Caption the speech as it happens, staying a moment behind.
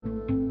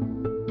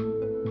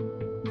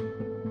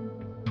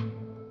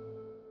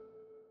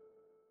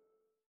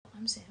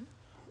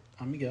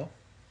I'm Miguel.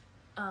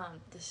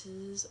 This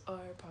is our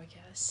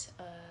podcast.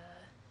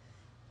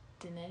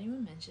 Didn't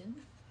anyone mention?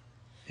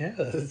 Yeah,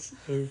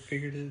 we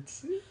figured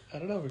I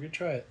don't know, we're gonna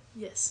try it.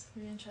 Yes,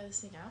 we're gonna try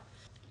this thing out.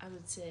 I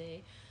would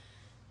say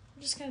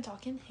we're just kind of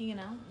talking, hanging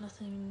out,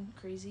 nothing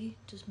crazy.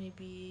 Just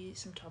maybe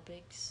some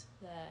topics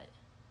that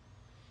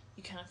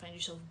you kind of find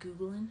yourself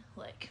Googling,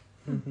 like,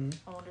 I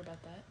wonder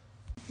about that.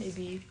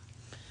 Maybe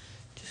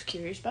just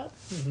curious about.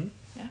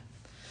 Yeah.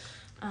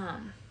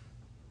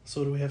 So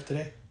what do we have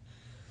today?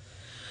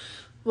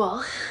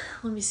 Well,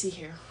 let me see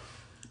here.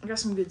 I got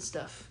some good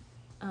stuff.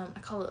 I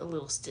call it a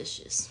little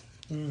sticious.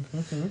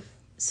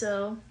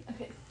 So,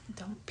 okay,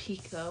 don't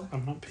peek though.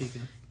 I'm not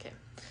peeking. Okay.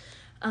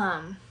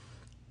 I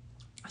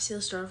say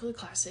let's start off with a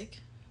classic.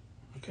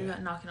 Okay. We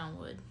got Knocking on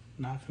Wood.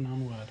 Knocking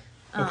on wood.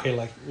 Okay,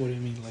 like, what do you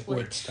mean? Like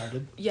where it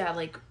started? Yeah,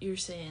 like, you're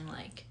saying,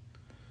 like,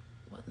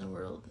 what in the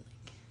world?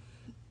 Like,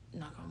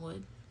 knock on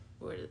wood?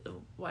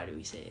 Why do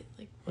we say it?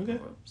 Like, what in the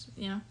world?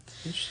 You know?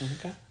 Interesting,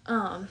 okay.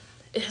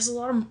 It has a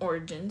lot of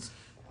origins,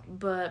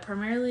 but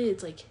primarily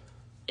it's, like,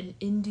 an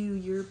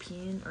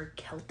Indo-European or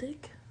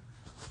Celtic.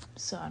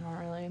 So I don't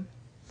really...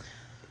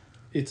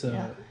 It's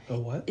a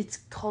what? It's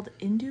called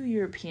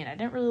Indo-European. I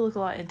didn't really look a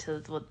lot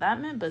into what that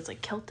meant, but it's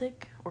like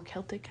Celtic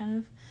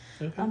kind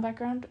of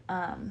background.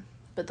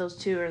 But those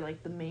two are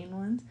like the main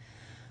ones.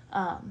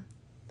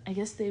 I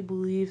guess they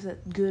believe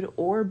that good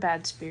or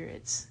bad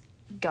spirits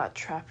got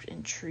trapped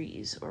in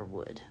trees or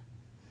wood.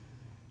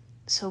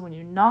 So when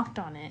you knocked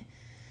on it,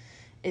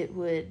 it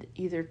would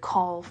either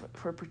call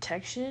for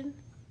protection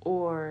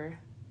or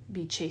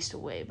be chased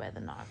away by the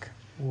knock.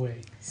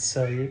 Wait,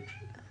 so you're...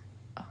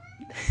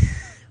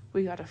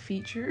 We got a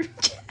feature.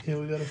 Yeah,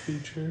 we got a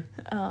feature.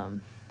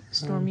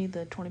 Stormy,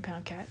 the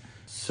 20-pound cat.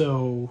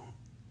 So,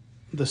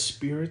 the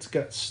spirits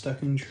got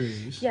stuck in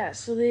trees. Yeah,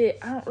 so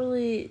I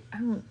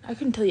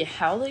couldn't tell you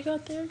how they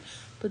got there,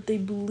 but they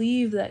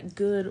believe that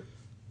good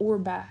or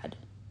bad,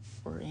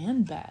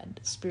 and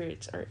bad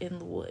spirits are in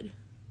the wood.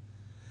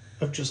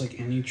 Of just like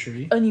any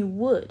tree? Any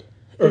wood.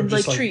 Or and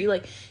just like tree,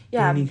 like,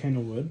 yeah. Any kind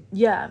of wood?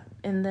 Yeah,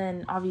 and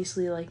then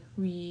obviously, like,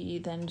 we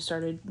then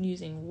started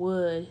using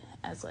wood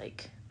as,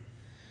 like,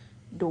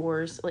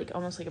 doors, like,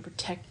 almost like a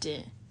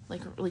protectant,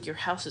 like your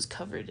house is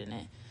covered in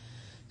it.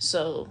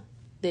 So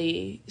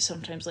they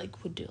sometimes,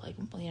 like, would do, like,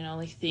 you know,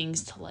 like,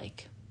 things to,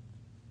 like,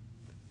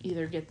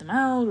 either get them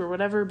out or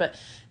whatever, but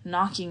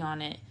knocking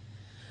on it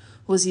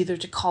was either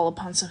to call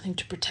upon something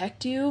to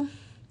protect you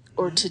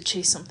or to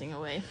chase something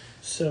away.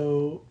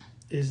 So,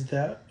 is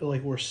that,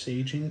 like, where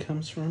saging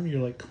comes from?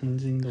 You're, like,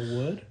 cleansing the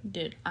wood?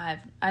 Dude, I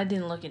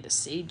didn't look into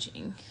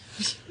saging.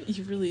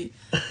 You really...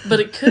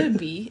 But it could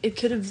be. They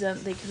could have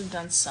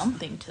done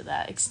something to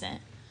that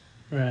extent.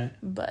 Right.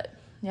 But,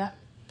 yeah.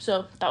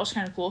 So, that was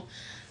kind of cool.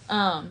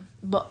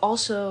 But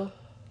also,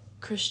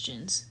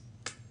 Christians.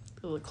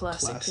 The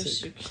classic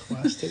Christian.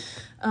 Classic.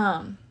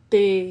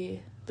 The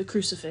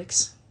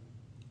crucifix.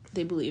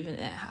 They believe in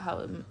it,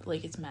 how,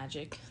 like, it's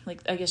magic.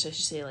 Like, I guess I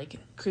should say, like,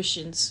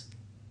 Christians...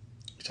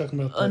 You're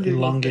talking about the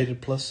elongated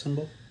plus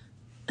symbol?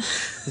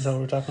 Is that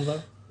what we're talking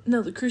about?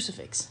 No, the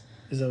crucifix.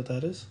 Is that what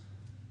that is?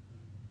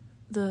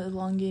 The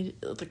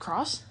elongated... The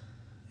cross?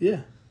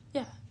 Yeah.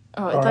 Yeah.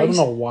 Oh, I don't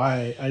know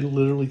why. I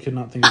literally could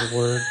not think of the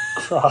word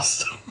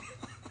cross.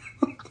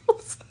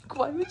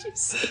 Why would you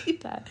say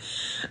that?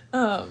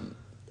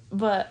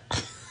 But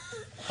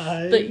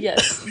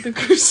yes, the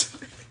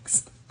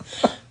crucifix.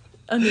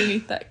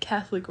 Underneath that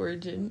Catholic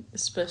origin,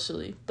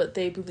 especially. But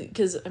they believe...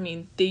 Because, I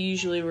mean, they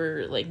usually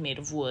were, like, made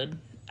of wood.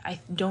 I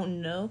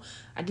don't know.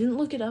 I didn't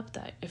look it up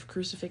that if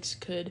crucifix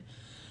could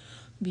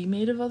be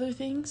made of other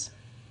things.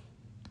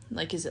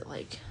 Like, is it,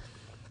 like...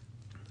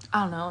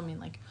 I don't know. I mean,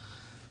 like...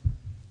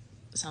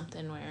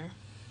 Something where...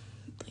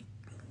 Like...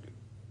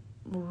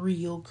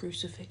 Real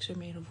crucifix are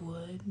made of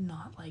wood.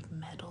 Not, like,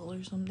 metal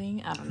or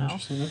something. I don't know.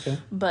 Interesting, okay.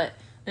 But...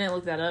 I didn't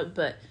look that up,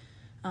 but...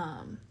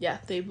 yeah,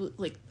 they,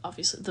 like,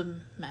 obviously the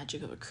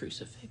magic of a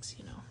crucifix,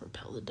 you know,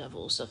 repel the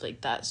devil, stuff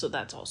like that. So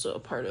that's also a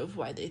part of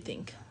why they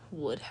think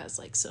wood has,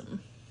 like, some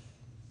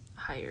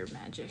higher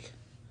magic.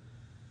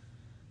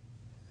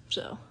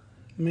 So,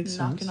 makes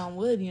knocking sense. on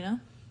wood, you know?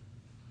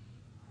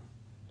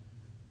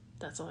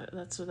 That's it.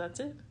 That's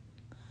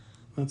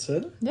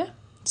it? Yeah.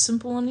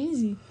 Simple and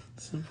easy.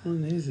 Simple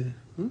and easy.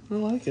 I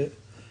like it.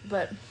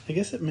 But I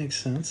guess it makes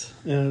sense.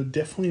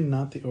 Definitely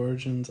not the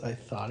origins I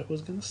thought it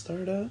was going to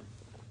start out.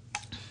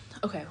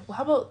 okay, well,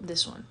 how about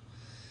this one?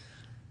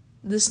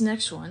 This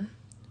next one,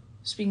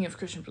 speaking of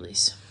Christian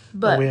beliefs.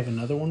 But we have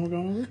another one we're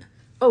going over?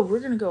 Oh, we're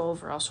going to go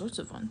over all sorts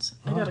of ones.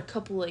 I got a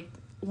couple, like,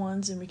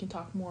 ones, and we can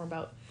talk more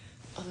about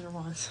other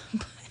ones.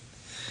 But,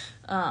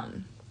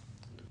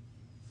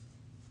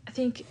 I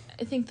think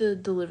the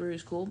delivery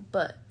is cool,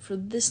 but for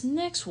this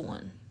next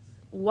one,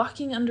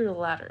 walking under a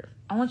ladder,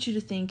 I want you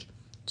to think,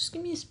 just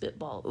give me a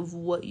spitball of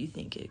what you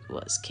think it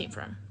came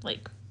from.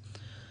 Like...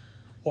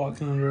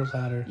 Walking under a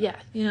ladder. Yeah,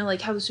 you know,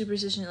 like how the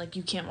superstition, like,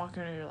 you can't walk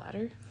under a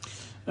ladder.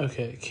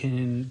 Okay,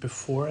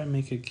 before I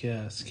make a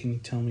guess, can you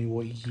tell me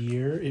what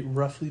year it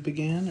roughly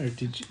began, or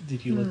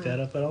did you look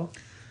that up at all?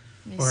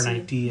 Or an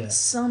idea.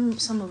 Some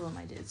of them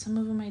I did. Some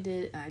of them I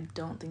did, and I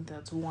don't think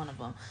that's one of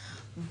them.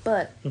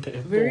 But okay,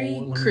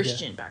 very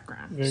Christian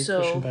background. Very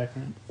Christian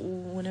background.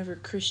 Whenever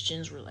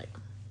Christians were like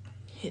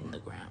hitting the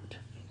ground,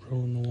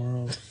 ruling the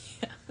world,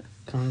 yeah,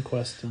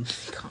 conquesting.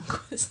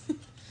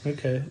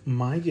 Okay,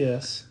 my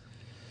guess.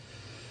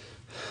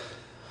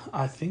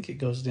 I think it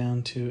goes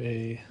down to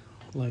a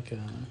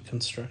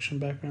construction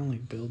background,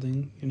 like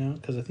building.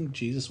 Because I think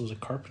Jesus was a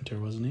carpenter,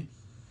 wasn't he?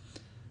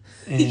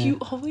 And you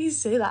always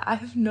say that. I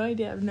have no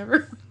idea. I've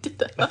never did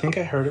that. I think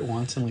I heard it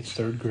once in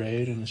third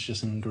grade, and it's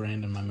just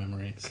ingrained in my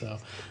memory. So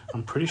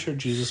I'm pretty sure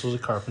Jesus was a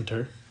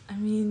carpenter. I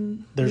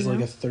mean, there's a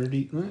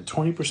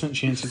 20%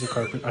 chance he's a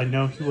carpenter. I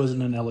know he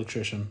wasn't an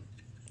electrician,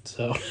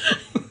 so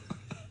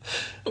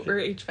or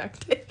HVAC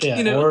tech.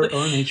 Yeah, or an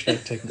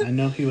HVAC tech. I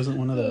know he wasn't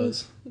one of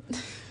those.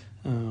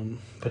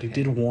 But he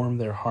did warm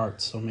their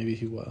hearts, so maybe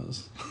he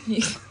was.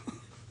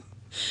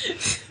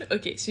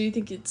 Okay, so you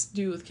think it's to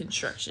do with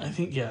construction? I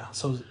think, yeah.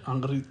 So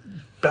I'm going to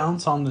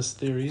bounce on this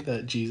theory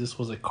that Jesus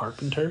was a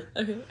carpenter.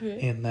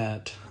 Okay. And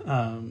that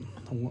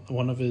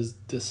one of his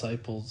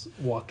disciples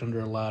walked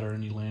under a ladder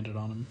and he landed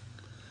on him.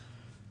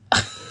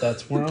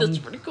 That's where That's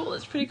pretty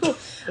cool.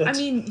 I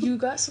mean, you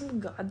got some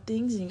God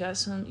things and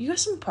you got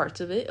some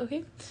parts of it,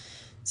 okay?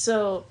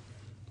 So,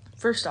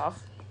 first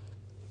off,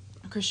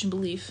 Christian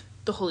belief,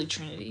 the Holy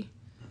Trinity.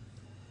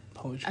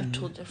 I've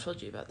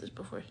told you about this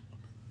before.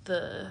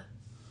 The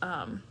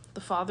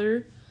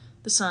Father,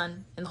 the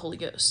Son, and the Holy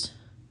Ghost.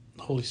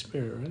 Holy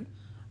Spirit, right?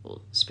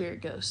 Well,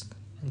 Spirit, Ghost.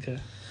 Okay.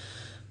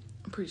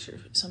 I'm pretty sure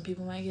some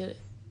people might get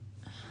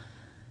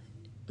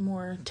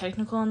more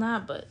technical on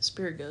that, but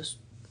Spirit, Ghost,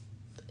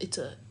 it's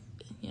an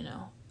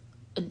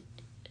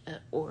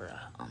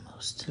aura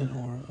almost. An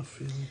aura, a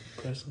feeling,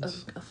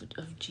 presence.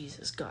 Of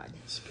Jesus, God.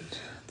 Spirit.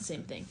 The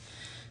same thing.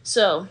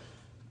 So,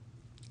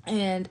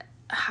 the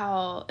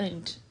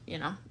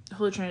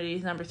Holy Trinity,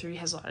 number 3,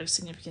 has a lot of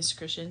significance to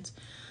Christians.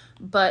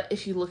 But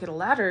if you look at a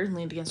ladder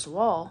leaned against a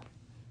wall,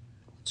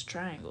 it's a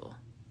triangle,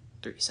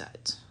 3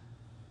 sides.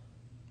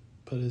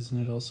 But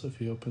isn't it also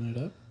if you open it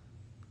up?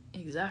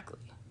 Exactly.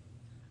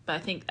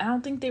 But I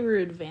don't think they were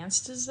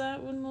advanced as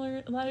that when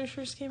ladders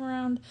first came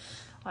around.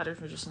 Ladders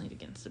were just leaned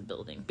against a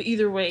building. But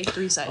either way,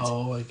 3 sides.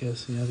 Oh, I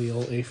guess, yeah, the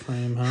old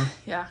A-frame, huh?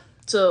 Yeah.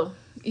 So,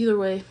 either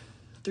way,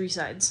 3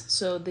 sides.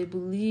 So, they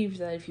believed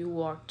that if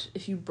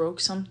you broke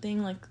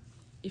something, like,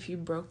 if you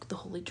broke the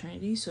Holy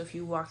Trinity, so if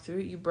you walked through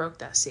it, you broke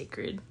that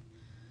sacred,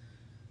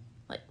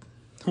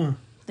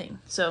 thing.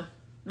 So,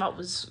 that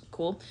was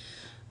cool.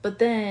 But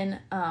then,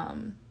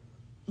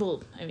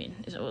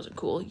 it wasn't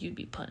cool. You'd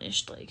be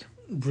punished,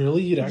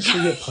 Really? You'd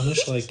actually get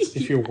punished,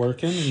 if you're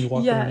working and you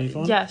walk underneath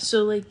one? Yeah,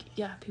 so,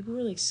 people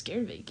were,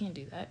 scared of it. You can't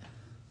do that.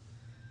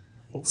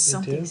 What would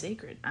Something they do?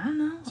 Sacred. I don't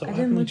know. So what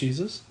happened with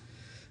Jesus?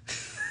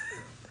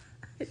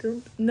 I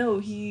don't know.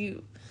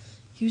 He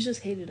was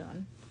just hated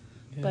on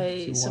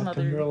by some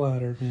other... under a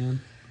ladder, man.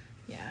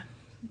 Yeah.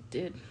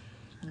 Dude,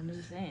 I'm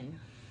just saying.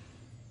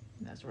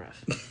 That's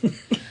rough.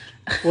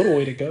 What a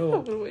way to go.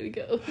 What a way to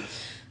go.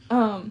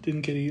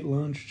 Didn't get to eat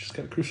lunch, just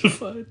got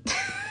crucified.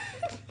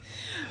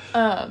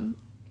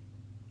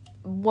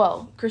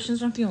 Well,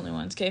 Christians aren't the only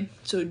ones, okay?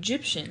 So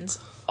Egyptians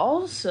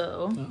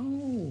also...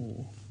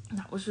 Oh.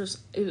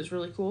 It was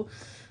really cool.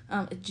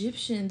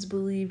 Egyptians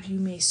believed you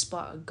may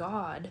spot a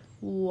god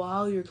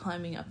while you're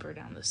climbing up or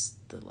down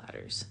the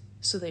ladders.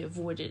 So they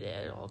avoided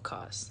it at all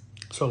costs.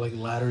 So,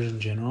 ladders in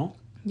general?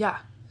 Yeah.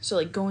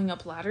 So, going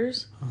up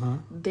ladders,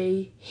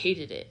 they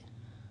hated it.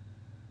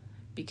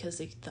 Because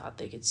they thought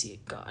they could see a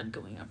god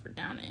going up or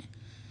down it.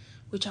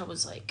 Which I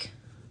was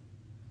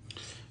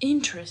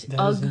interesting.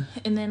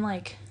 And then,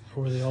 or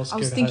were they all scared I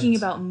was of thinking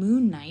heights? about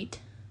Moon Knight.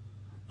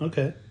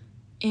 Okay.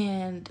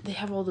 And they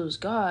have all those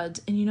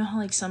gods. And you know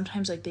how,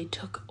 sometimes, they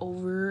took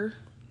over...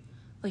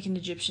 in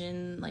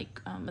Egyptian,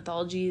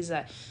 mythology, is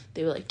that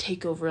they would,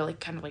 take over,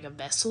 kind of like a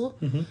vessel.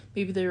 Mm-hmm.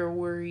 Maybe they were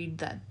worried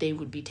that they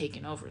would be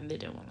taken over and they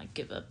didn't want to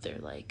give up their,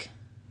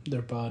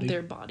 Their body.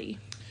 Their body.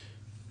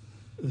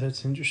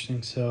 That's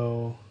interesting,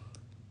 so...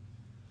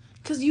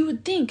 Because you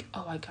would think,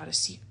 oh, I gotta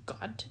see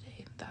God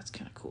today. That's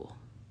kind of cool.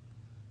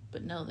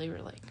 But no, they were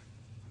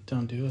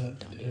don't do it.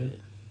 Don't do it.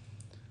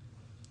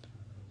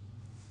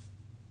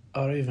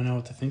 I don't even know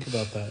what to think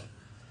about that.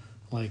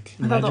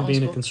 Imagine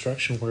being a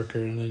construction worker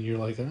and then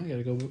you're I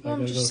gotta go. Well,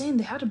 I'm just saying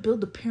they had to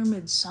build the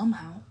pyramids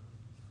somehow.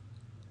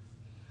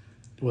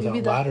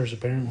 Without ladders,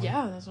 apparently.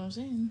 Yeah, that's what I'm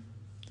saying.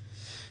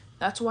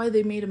 That's why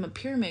they made them a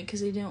pyramid,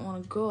 because they didn't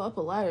want to go up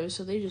a ladder,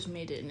 so they just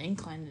made it an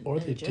incline. Or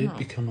they did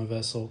become a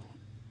vessel,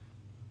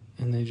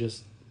 and they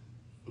just,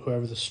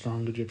 whoever the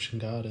strong Egyptian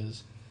god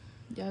is.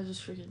 Yeah,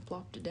 just freaking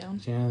plopped it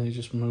down. Yeah, they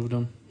just moved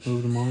them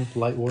on.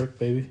 Light work,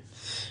 baby.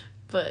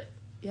 But...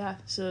 yeah,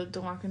 so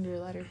don't walk under a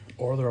ladder.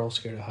 Or they're all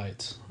scared of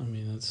heights. I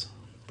mean, that's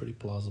pretty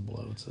plausible,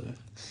 I would say.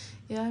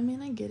 Yeah, I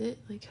mean, I get it.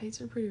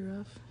 Heights are pretty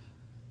rough.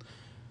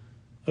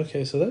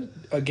 Okay, so that,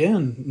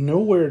 again,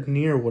 nowhere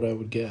near what I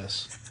would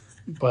guess.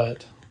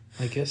 But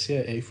I guess, yeah,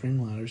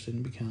 A-frame ladders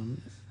didn't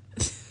become...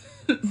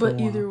 But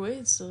either way,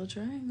 it's still a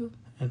triangle.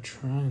 A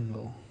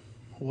triangle.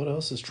 What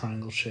else is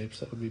triangle shapes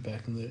that would be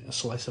back in the... A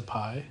slice of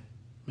pie,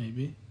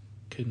 maybe?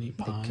 Couldn't eat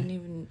pie. They couldn't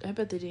even... I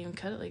bet they didn't even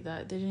cut it like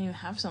that. They didn't even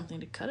have something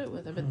to cut it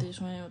with. I bet they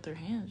just went in with their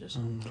hands. Just...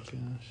 Oh my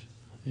gosh.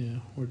 Yeah,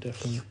 we're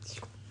definitely...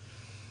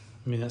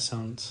 I mean, that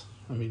sounds...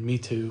 I mean, me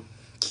too.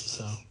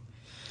 So...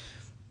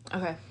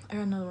 Okay, I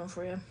got another one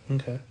for you.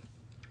 Okay.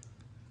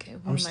 Okay,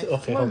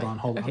 hold on.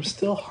 Okay. I'm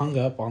still hung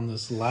up on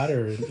this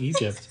ladder in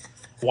Egypt.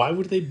 Why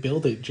would they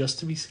build it just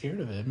to be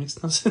scared of it? It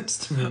makes no sense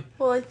to me.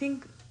 Well,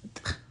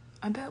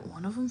 I bet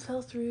one of them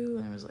fell through,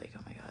 and I was like, oh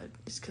my god,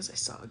 it's because I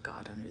saw a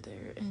god under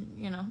there.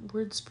 And,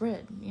 word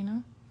spread,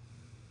 All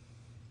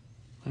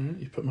right,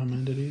 you put my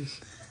mind at ease.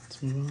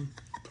 Let's move on.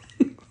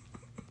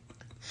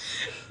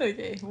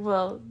 Okay,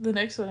 well, the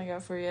next one I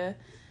got for you,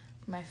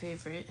 my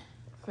favorite,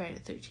 Friday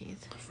the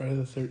 13th. Friday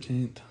the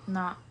 13th.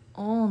 Not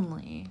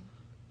only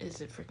is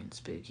it freaking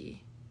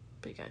spooky,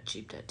 but it got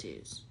cheap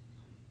tattoos.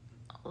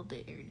 All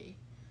day, every day.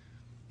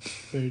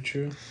 Very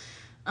true.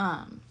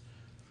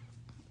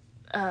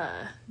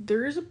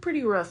 There is a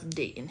pretty rough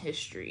date in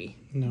history.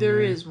 No There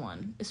way. is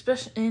one.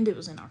 And it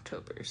was in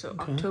October. So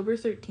Okay. October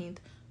 13th,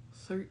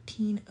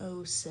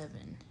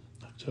 1307.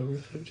 October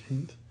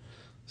 13th.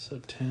 So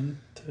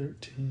 10,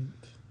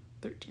 13th.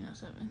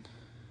 1307.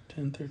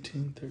 10,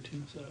 13,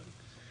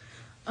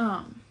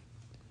 1307.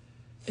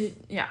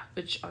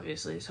 Which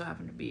obviously so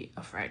happened to be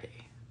a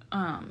Friday.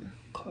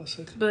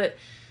 Classic. But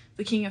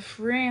the King of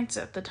France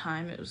at the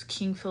time, it was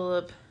King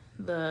Philip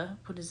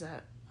what is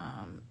that?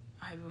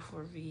 I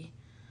before V.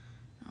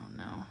 Oh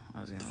no, I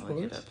was gonna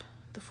look it up.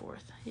 The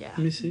fourth, yeah. Let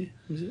me see.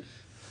 Is it?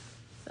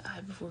 The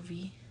I before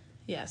V.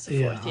 Yeah, it's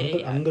the fourth.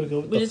 I'm gonna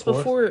go with but the it's fourth.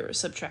 before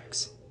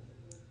subtracts.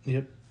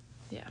 Yep.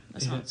 Yeah,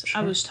 that's how it's.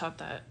 Sure. I was taught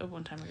that at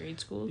one time in grade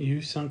school.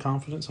 You sound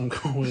confident, so I'm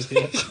going with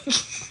it.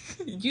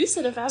 You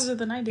said it faster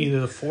than I did.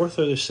 Either the 4th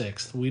or the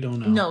 6th. We don't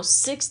know. No,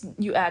 6th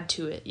you add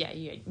to it. Yeah,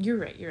 you're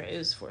right. It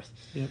was 4th.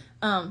 Yep.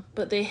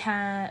 But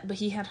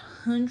he had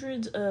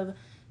hundreds of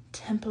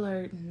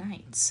Templar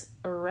knights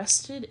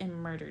arrested and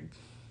murdered.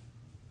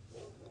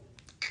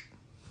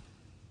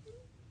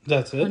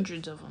 That's it?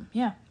 Hundreds of them.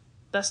 Yeah.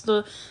 That's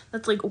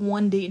like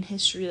one day in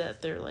history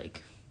that they're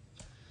like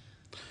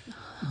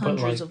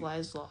hundreds of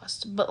lives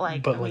lost. But I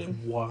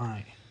mean,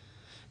 why?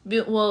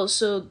 Well,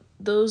 so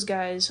those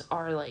guys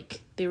are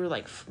like they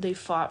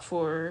fought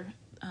for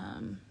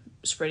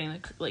spreading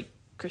the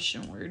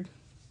Christian word.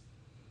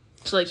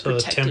 So protected the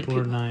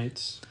Templar people.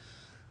 Knights.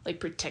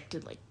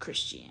 Protected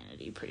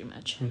Christianity pretty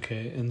much.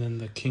 Okay, and then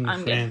the King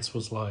of France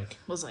was like,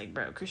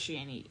 bro,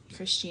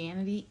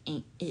 Christianity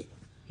ain't it.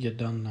 You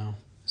done now.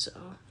 So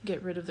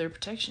get rid of their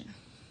protection.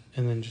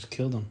 And then just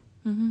killed them.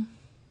 Mm-hmm.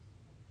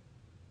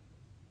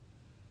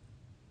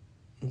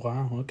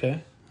 Wow,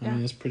 okay. I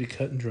mean, it's pretty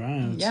cut and dry,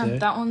 I would say.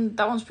 that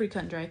one's pretty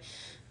cut and dry.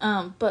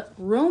 But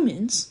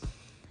Romans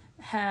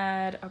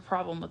had a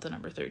problem with the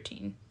number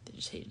 13. They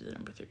just hated the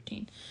number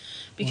 13.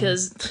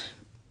 Because,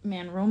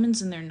 man,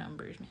 Romans and their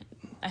numbers, man.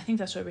 I think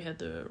that's why we had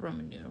the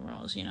Roman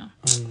numerals, Oh my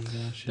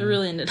gosh, They're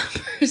really into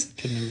numbers.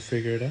 Could never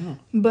figure it out.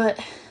 But,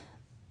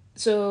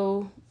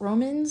 so,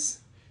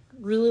 Romans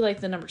really like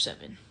the number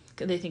 7.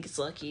 They think it's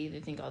lucky. They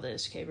think all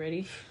this. Okay,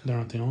 ready? They're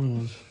not the only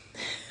ones.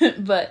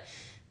 But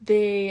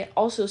they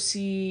also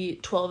see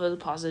 12 as a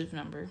positive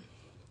number.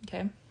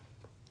 Okay?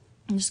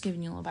 I'm just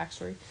giving you a little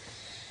backstory.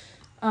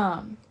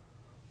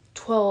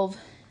 12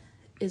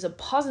 is a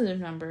positive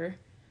number,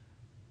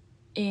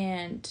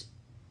 and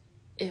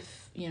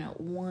if,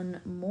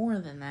 one more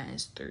than that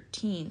is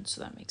 13,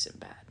 so that makes it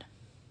bad.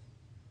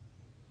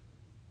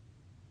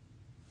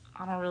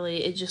 I don't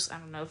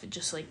know if it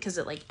just, because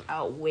it,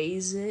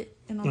 outweighs it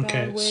in a bad way.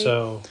 Okay,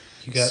 so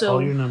you got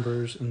all your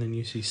numbers, and then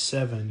you see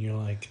 7, you're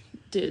like...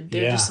 Dude,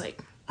 they're just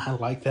I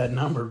like that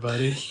number,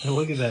 buddy.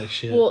 Look at that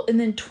shit. Well, and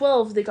then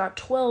 12, they got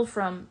 12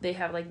 from... They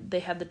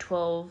had the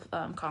 12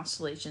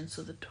 constellations,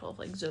 so the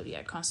 12,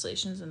 zodiac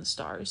constellations and the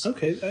stars.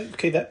 Okay,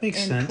 that makes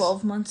sense. And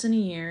 12 months in a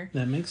year.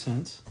 That makes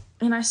sense.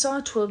 And I saw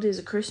 12 Days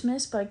of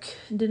Christmas, but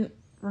I didn't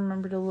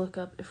remember to look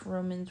up if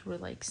Romans were,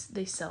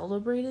 they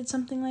celebrated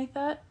something like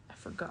that. I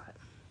forgot.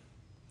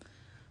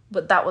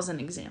 But that was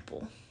an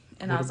example.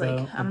 And what I was about I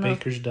don't a know.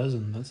 baker's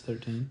dozen? That's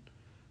 13.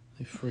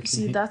 They freaking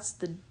See, that's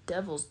the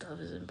devil's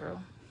dozen, bro.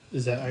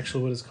 Is that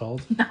actually what it's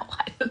called? No,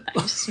 I don't know.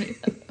 I just made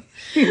that up.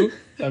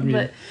 I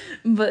mean...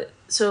 But,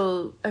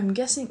 so, I'm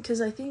guessing, because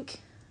I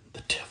think...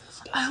 The devil's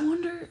dozen. I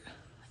wonder...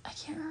 I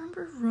can't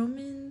remember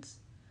Romans...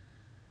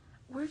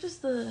 Where does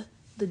the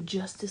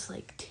justice,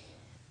 I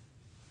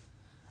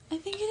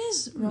think it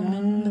is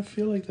Roman. No, I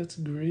feel like that's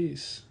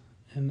Greece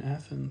and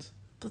Athens.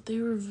 But they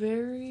were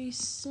very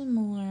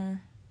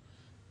similar.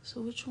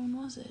 So which one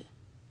was it?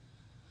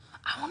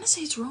 I want to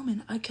say it's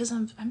Roman, because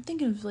I'm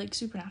thinking of,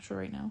 Supernatural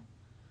right now.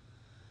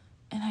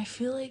 And I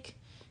feel like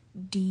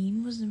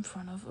Dean was in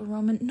front of a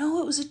Roman...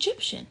 No, it was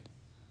Egyptian.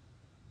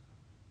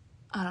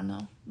 I don't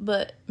know.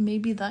 But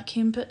maybe that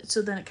came...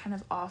 So then it kind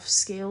of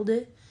off-scaled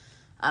it.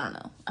 I don't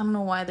know. I don't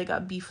know why they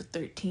got beef with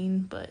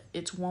 13, but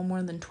it's one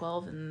more than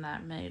 12, and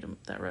that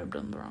rubbed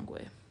them the wrong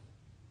way.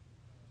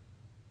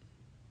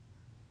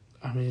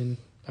 I mean,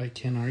 I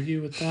can't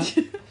argue with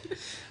that.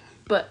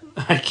 But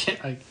I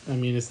can't. I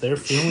mean, it's their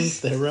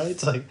feelings, their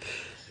rights. Like,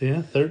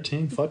 yeah,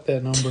 13. Fuck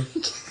that number.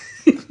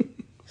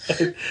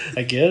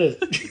 I get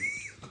it.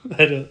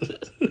 I don't.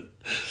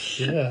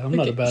 Yeah, I'm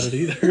not about it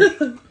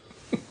either.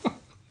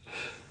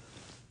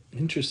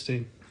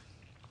 Interesting.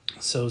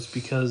 So it's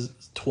because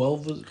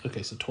 12 was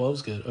okay. So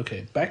 12's good.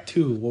 Okay, back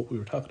to what we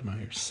were talking about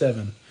here.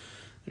 7.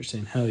 They're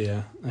saying, hell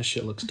yeah, that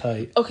shit looks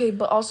tight. Okay,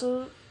 but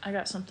also I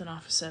got something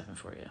off of 7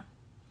 for you.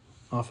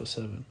 Off of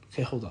 7.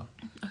 Okay, hold on.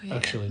 Okay.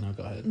 Actually, no,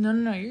 go ahead.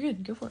 No, you're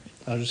good. Go for it.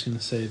 I was just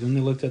gonna say. Then they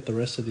looked at the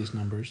rest of these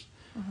numbers,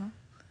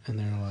 and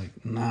they're like,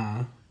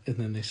 nah. And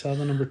then they saw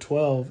the number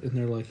 12, and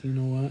they're like, you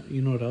know what?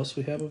 You know what else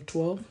we have of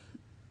 12?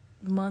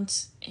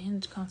 Months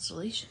and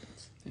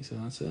constellations. They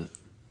said, that's it.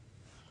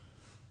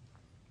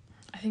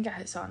 I think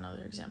I saw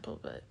another example,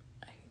 but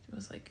I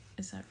was like,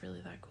 is that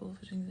really that cool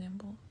of an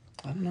example?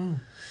 I don't know.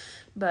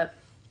 But,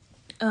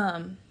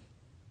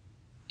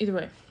 either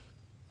way,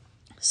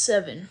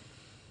 7.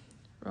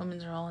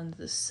 Romans are all into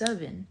the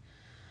 7,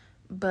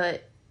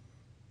 but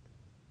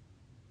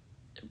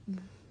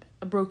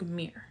a broken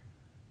mirror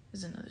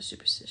is another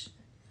superstition.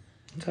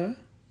 Okay.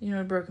 You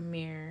know, a broken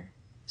mirror,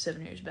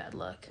 7 years bad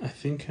luck. I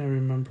think I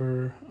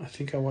remember. I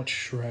think I watched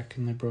Shrek,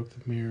 and they broke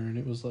the mirror, and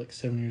it was like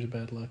 7 years of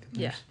bad luck. And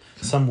Yeah.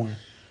 Somewhere.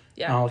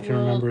 Yeah. All I can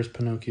remember is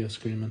Pinocchio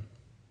screaming.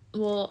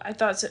 Well, I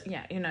thought so.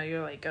 Yeah,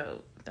 you're like,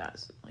 oh,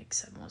 that's like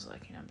 7 was a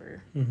lucky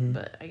number. Mm-hmm.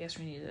 But I guess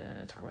we need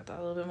to talk about that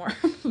a little bit more.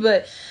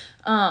 But,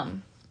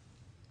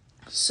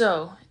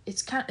 so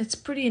it's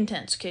pretty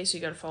intense. Okay, so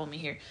you got to follow me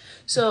here.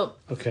 So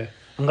okay,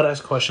 I'm gonna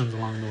ask questions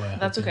along the way.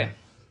 That's okay.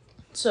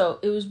 So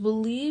it was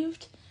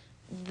believed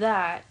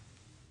that,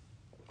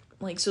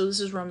 like, so this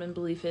is Roman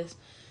belief is,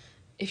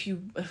 if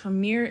you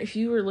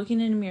were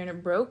looking in a mirror and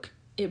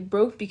it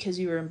broke because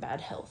you were in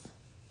bad health.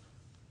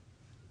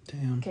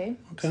 Damn. Okay.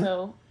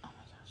 So, oh my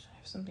gosh, I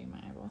have something in my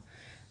eyeball.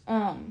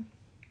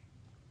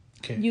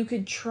 Okay. You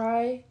could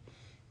try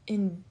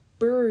and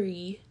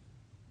bury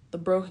the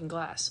broken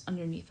glass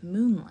underneath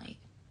moonlight,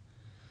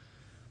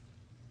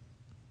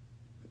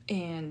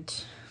 and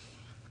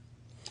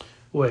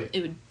wait,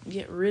 it would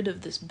get rid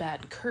of this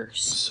bad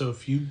curse. So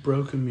if you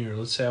broke a mirror,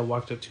 let's say I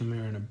walked up to a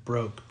mirror and it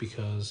broke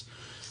because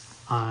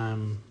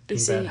I'm in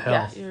bad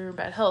health. Yeah, you're in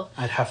bad health.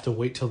 I'd have to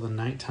wait till the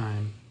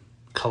nighttime,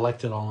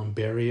 collect it all, and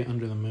bury it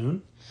under the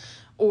moon.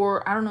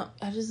 Or I don't know.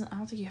 I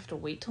don't think you have to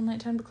wait till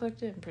nighttime to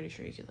collect it. I'm pretty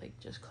sure you could like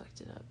just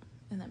collect it up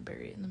and then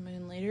bury it in the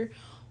moon later.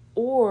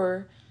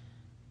 Or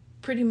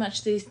pretty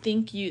much they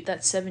think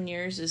that 7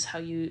 years is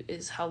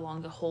how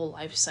long the whole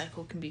life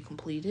cycle can be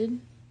completed.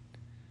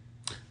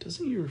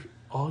 Doesn't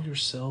all your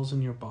cells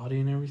in your body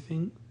and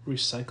everything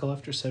recycle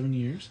after 7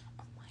 years?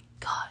 Oh my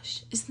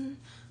gosh.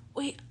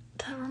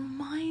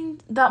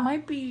 That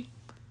might be,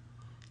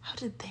 how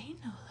did they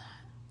know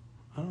that?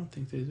 I don't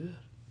think they did.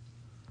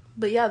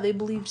 But yeah, they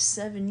believed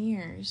 7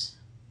 years.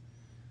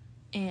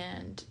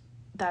 And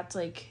that's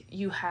like,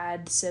 you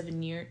had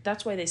 7 years.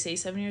 That's why they say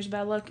 7 years of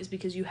bad luck, is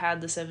because you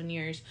had the 7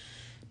 years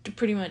to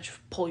pretty much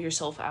pull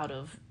yourself out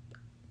of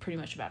pretty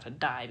much about to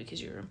die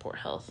because you were in poor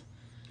health.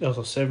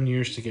 Also, 7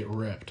 years to get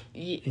ripped.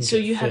 So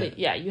you had to,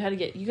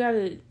 you got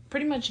to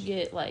pretty much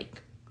get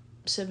like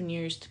 7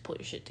 years to pull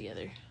your shit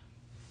together.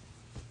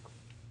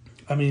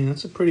 I mean,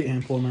 that's a pretty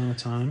ample amount of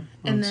time,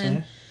 I would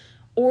say.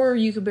 Or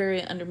you could bury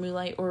it under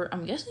moonlight, or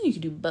I'm guessing you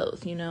could do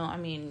both, I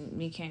mean,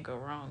 you can't go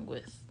wrong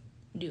with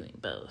doing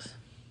both.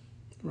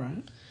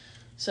 Right.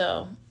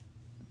 So,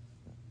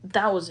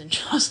 that was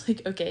interesting. I was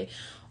like, okay.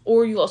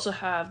 Or you also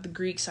have the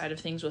Greek side of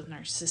things with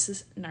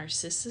Narcissus,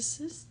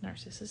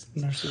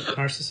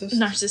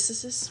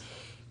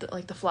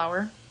 like the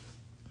flower.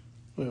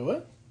 Wait,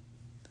 what?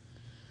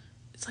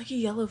 It's like a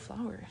yellow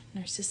flower.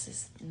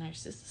 Narcissus.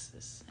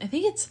 I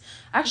think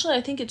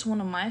it's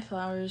one of my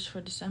flowers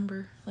for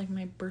December, like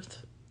my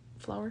birth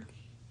flower.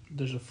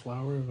 There's a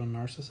flower of a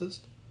narcissist?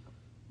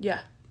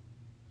 Yeah.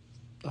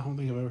 I don't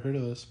think I've ever heard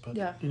of this, but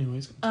yeah.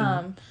 Anyways,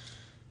 continue.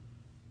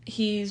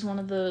 He's one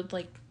of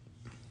the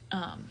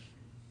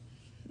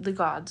the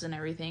gods and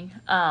everything.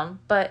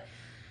 But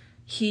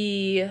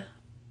he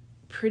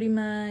pretty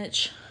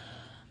much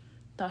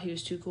thought he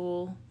was too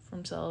cool for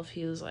himself.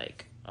 He was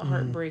like a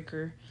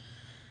heartbreaker.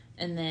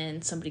 And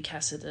then somebody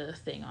casted a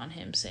thing on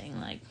him saying,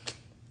 like,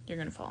 you're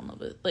going to fall in love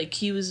with... Like,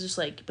 he was just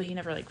like... But he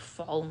never, like,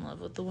 fall in love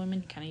with the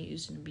women. He kind of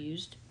used and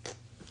abused.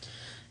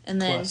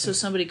 And then, so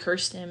somebody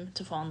cursed him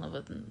to fall in love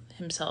with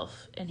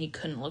himself. And he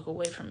couldn't look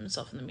away from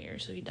himself in the mirror.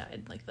 So he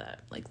died like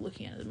that. Like,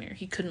 looking into the mirror.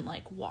 He couldn't,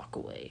 like, walk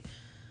away.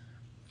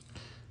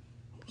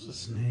 What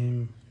was his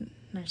name?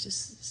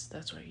 Narcissus.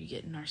 That's where you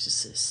get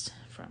narcissist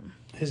from.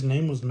 His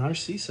name was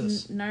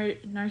Narcissus.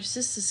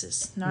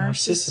 Narcissus.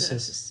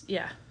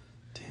 Yeah.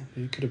 Damn,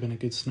 he could have been a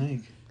good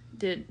snake.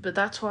 But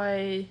that's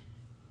why,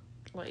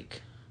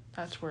 like,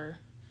 that's where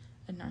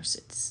a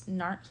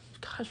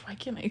gosh, why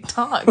can't I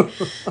talk?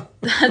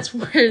 That's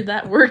where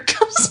that word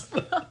comes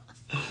from.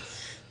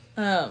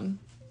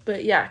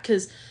 But yeah,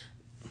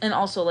 and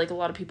also, like, a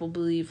lot of people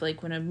believe,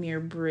 like, when a mirror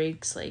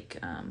breaks, like,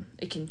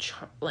 it can,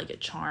 like, a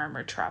charm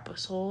or trap a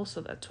soul,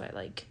 so that's why,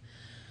 like,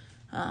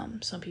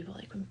 Some people,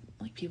 like, when,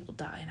 like, people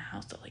die in a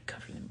house, they'll, like,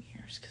 cover the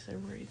mirrors because they're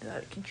worried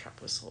that it can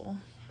trap a soul.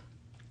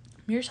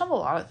 Mirrors have a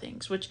lot of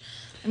things, which,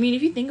 I mean,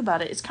 if you think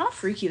about it, it's kind of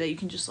freaky that you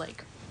can just,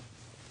 like,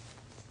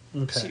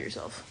 see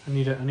yourself. I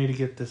need to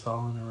get this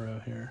all in a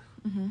row here.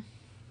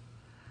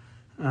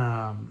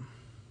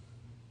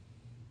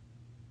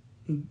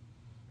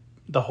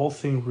 The whole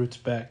thing roots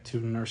back to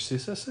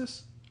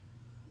narcissus.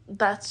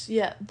 That's,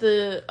 yeah,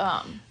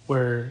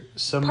 where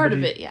somebody... Part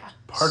of it, yeah.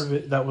 Part of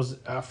it, that was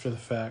after the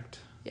fact.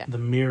 Yeah. The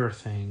mirror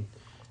thing.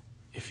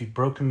 If you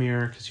broke a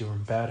mirror because you were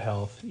in bad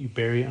health, you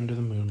bury it under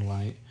the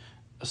moonlight.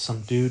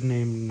 Some dude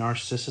named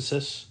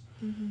Narcissus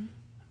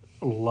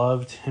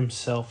loved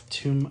himself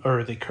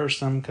or they cursed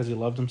him because he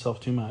loved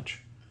himself too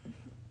much.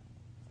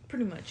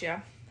 Pretty much, yeah.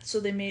 So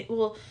they made,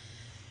 well,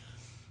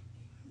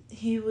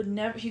 he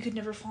could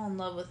never fall in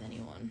love with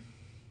anyone.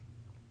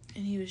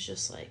 And he was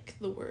just, like,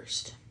 the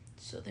worst.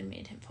 So they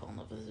made him fall in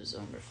love with his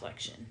own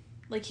reflection.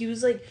 Like, he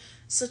was, like,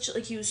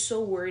 he was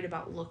so worried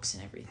about looks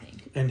and everything.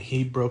 And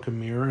he broke a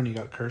mirror and he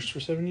got cursed for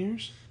 7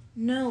 years?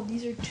 No,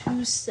 these are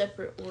two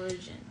separate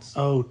origins.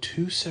 Oh,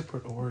 two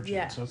separate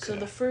origins. Yeah. Okay. So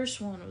the first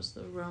one was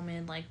the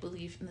Roman, like,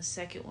 belief, and the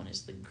second one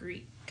is the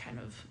Greek kind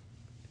of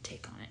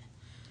take on it.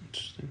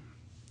 Interesting.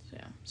 So,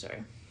 yeah,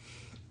 sorry.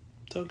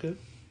 It's all good.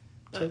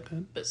 It's all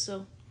good. But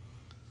still,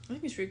 I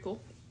think it's pretty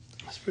cool.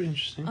 That's pretty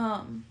interesting.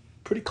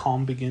 Pretty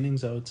calm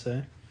beginnings, I would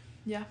say.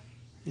 Yeah.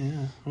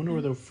 Yeah. I wonder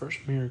where the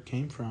first mirror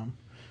came from.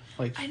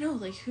 Like, I know,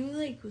 like, who,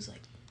 like, was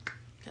like,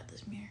 got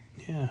this mirror?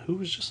 Yeah, who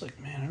was just like,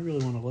 man, I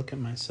really want to look at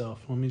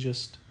myself. Let me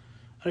just...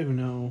 I don't even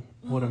know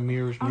what a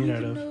mirror is made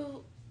out of.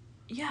 Know.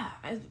 Yeah,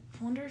 I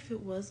wonder if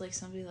it was, like,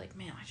 somebody like,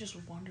 man, I just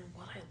wonder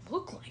what I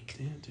look like.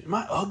 Yeah, dude. Am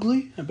I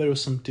ugly? I bet it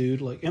was some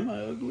dude like, am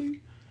I ugly?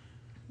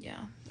 Yeah.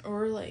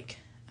 Or, like,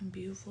 I'm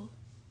beautiful.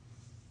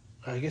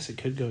 I guess it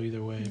could go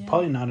either way. Yeah.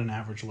 Probably not an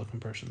average-looking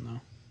person,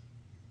 though.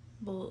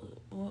 Well,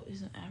 what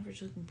is an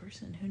average-looking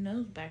person? Who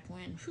knows back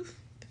when? Whew,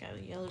 they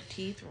got yellow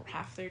teeth or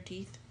half their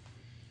teeth.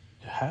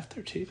 Half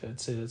their teeth,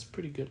 I'd say that's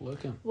pretty good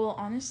looking. Well,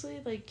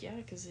 honestly, like, yeah,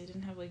 because they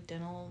didn't have, like,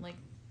 dental, like,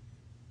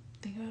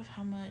 think of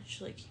how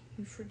much, like,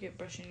 you forget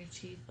brushing your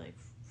teeth, like,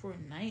 for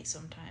a night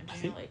sometimes. I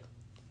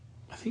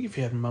think if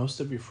you had most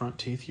of your front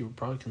teeth, you were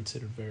probably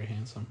considered very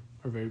handsome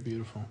or very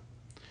beautiful.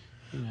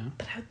 You know?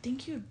 But I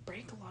think you would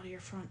break a lot of your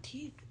front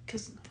teeth.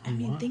 Because, I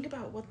mean, think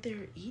about what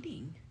they're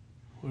eating.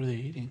 What are they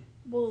eating?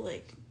 Well,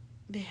 like,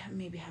 they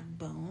maybe have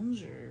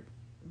bones, or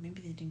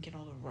maybe they didn't get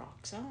all the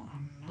rocks out. I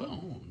don't know.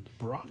 Bones?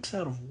 Rocks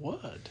out of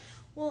what?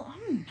 Well, I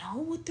don't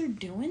know what they're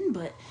doing,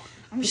 but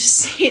I'm just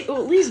saying,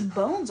 well, at least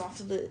bones off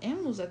of the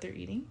animals that they're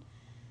eating.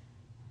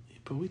 Yeah,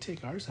 but we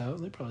take ours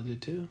out. They probably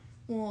did too.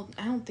 Well,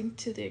 I don't think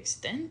to the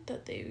extent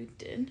that they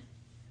did.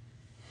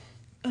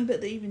 I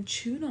bet they even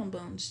chewed on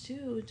bones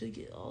too to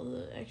get all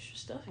the extra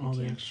stuff. All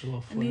the extra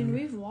little flavor. I mean,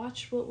 we've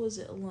watched, what was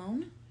it,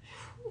 Alone?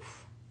 Whew.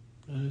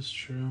 That is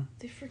true.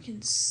 They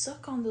freaking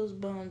suck on those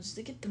bones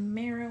to get the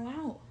marrow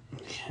out.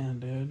 Yeah,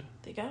 dude.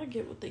 They gotta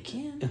get what they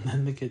can. And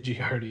then they get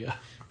Giardia.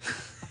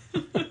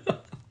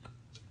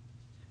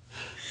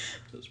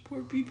 Those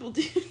poor people,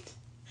 dude.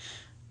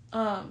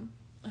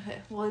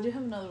 Okay, well, I do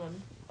have another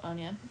one on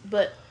you,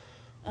 but,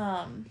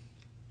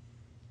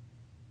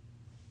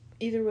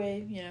 either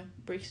way, you know,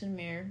 breaks in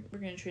mirror, we're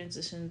gonna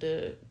transition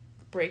to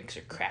breaks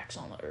or cracks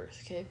on the earth,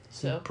 okay?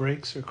 So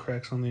breaks or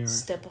cracks on the earth.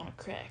 Step on a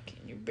crack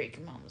and you're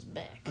breaking mama's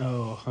back.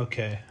 Oh,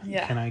 okay.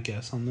 Yeah. Can I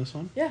guess on this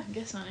one? Yeah,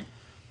 guess on it.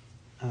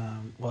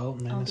 Well,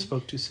 man, I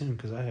spoke too soon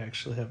because I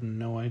actually have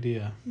no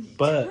idea.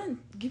 But come on,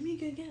 give me a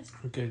good guess.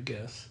 A good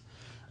guess.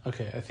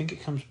 Okay, I think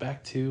it comes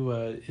back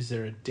to, is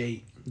there a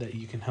date that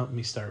you can help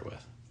me start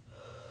with?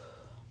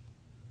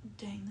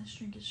 Dang, this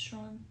drink is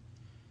strong.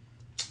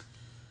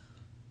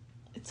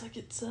 It's like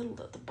it's settled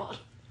at the bottom.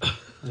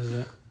 Is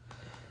it?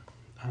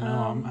 I know,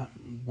 I'm at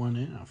one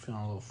in. I'm feeling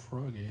a little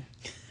froggy.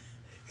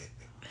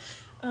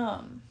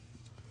 Man,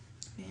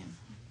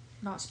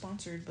 not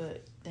sponsored,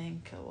 but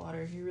dang,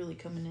 Cutwater, you're really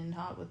coming in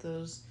hot with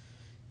those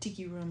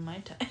tiki rum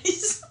Mai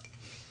Tais.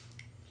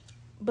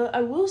 But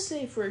I will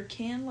say, for a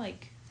can,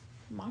 like,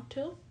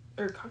 mocktail,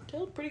 or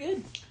cocktail, pretty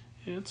good.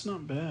 Yeah, it's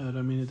not bad.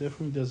 I mean, it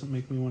definitely doesn't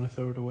make me want to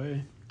throw it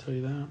away. I'll tell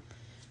you that.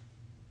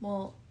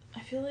 Well,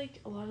 I feel like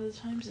a lot of the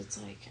times it's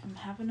like I'm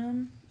having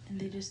them and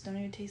they just don't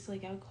even taste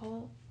like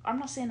alcohol. I'm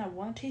not saying I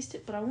want to taste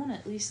it, but I want to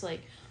at least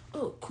like,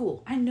 oh,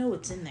 cool, I know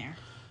it's in there.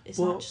 It's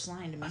not just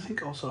lying to me. I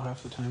think also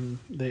half the time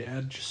they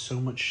add just so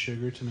much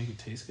sugar to make it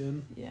taste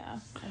good. Yeah,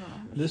 I don't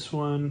know. This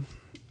one,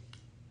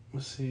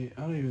 let's see,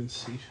 I don't even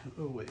see.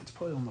 Oh, wait, it's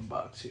probably on the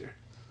box here.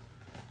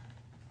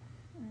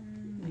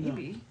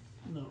 Maybe.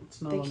 No,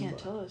 it's not. They can't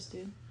tell us,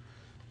 dude.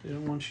 They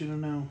don't want you to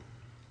know.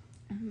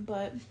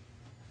 But,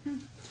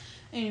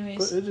 anyways.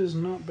 But it is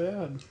not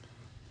bad.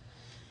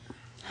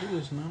 It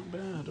is not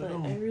bad at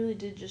all. I really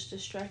did just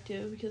distract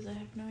you because I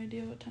have no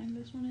idea what time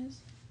this one is.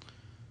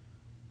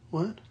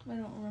 What? I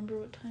don't remember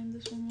what time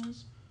this one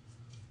was.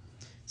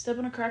 Step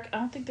on a crack. I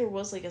don't think there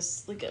was like a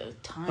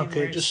time. Okay,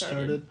 where it just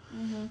started.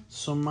 Mm-hmm.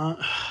 So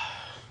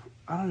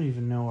I don't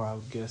even know where I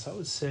would guess. I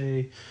would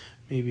say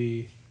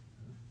maybe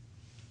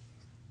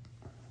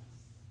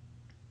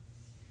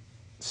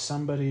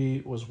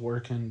somebody was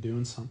working,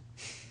 doing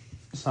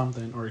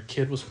something, or a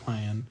kid was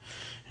playing,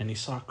 and he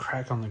saw a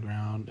crack on the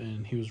ground,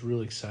 and he was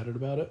really excited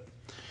about it.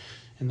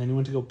 And then he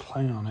went to go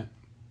play on it,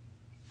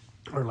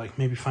 or like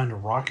maybe find a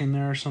rock in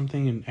there or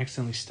something, and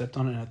accidentally stepped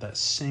on it. And at that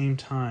same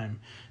time,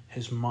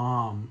 his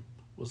mom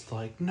was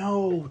like,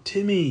 "No,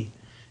 Timmy,"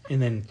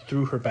 and then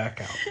threw her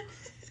back out.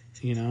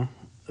 You know,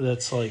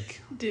 that's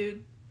like,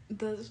 dude,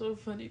 that's so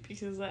funny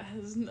because that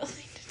has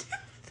nothing to do.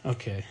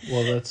 Okay,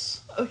 well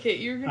that's... Okay,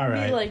 you're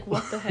gonna be like,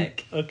 what the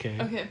heck? Okay.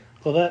 Okay.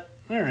 Well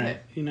alright, okay.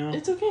 You know.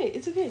 It's okay.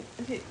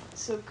 Okay,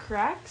 so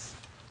cracks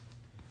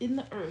in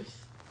the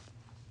earth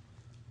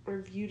are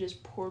viewed as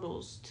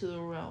portals to the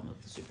realm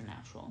of the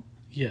supernatural.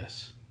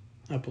 Yes,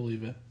 I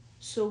believe it.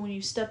 So when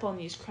you step on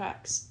these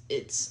cracks,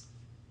 it's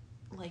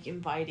like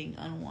inviting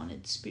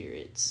unwanted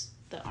spirits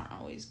that aren't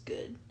always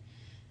good.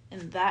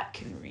 And that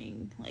can wreak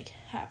like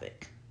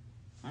havoc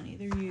on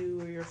either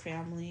you or your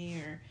family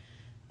or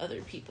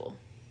other people.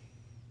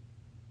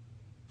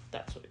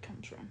 That's what it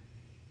comes from.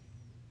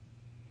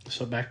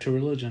 So back to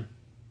religion.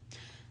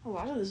 A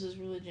lot of this is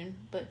religion,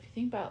 but if you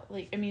think about,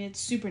 like, I mean, it's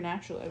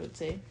supernatural, I would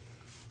say.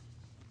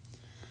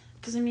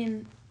 Because, I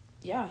mean,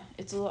 yeah,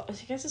 it's a lot, I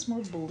guess it's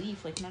more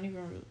belief, like, not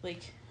even,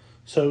 like...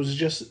 So it was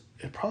just,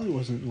 it probably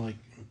wasn't, like,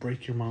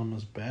 break your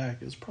mama's back.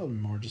 It was probably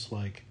more just,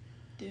 like,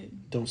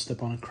 dude, don't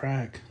step on a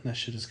crack. That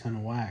shit is kind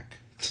of whack,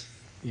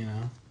 you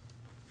know?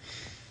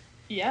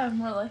 Yeah,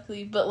 more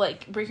likely. But,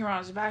 like, break your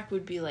mama's back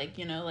would be, like,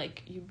 you know,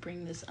 like, you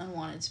bring this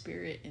unwanted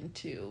spirit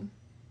into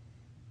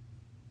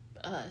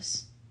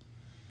us.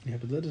 Yeah,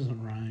 but that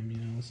doesn't rhyme, you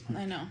know? It's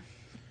not... I know.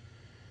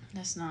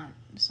 It's not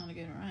a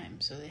good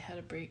rhyme, so they had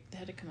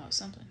to come out with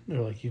something.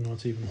 They're like, you know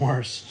what's even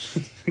worse?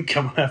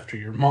 Coming after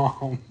your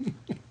mom.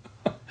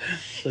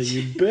 So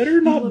you better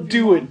not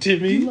do it,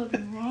 Timmy. You love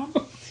your mom?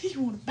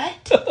 You want to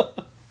bet?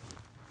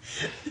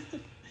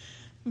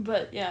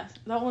 But yeah,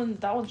 that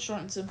one's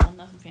short and simple,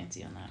 nothing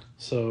fancy on that.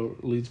 So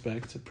it leads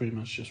back to pretty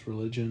much just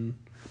religion.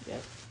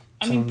 Yep.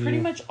 I mean, pretty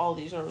much all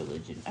these are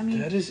religion. I mean,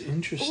 that is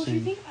interesting. Well, if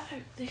you think about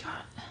it, they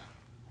got...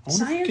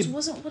 Science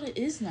wasn't what it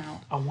is now.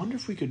 I wonder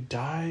if we could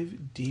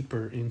dive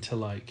deeper into,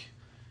 like,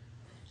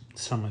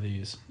 some of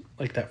these.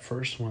 Like that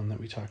first one that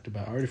we talked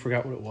about. I already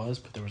forgot what it was,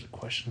 but there was a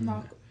question.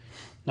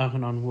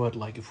 Knocking on wood.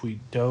 Like, if we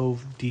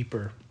dove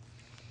deeper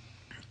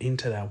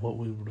into that, what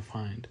we would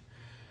find.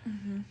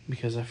 Mm-hmm.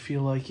 Because I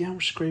feel like, yeah,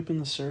 we're scraping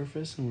the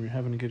surface and we're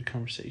having a good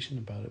conversation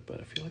about it,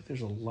 but I feel like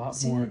there's a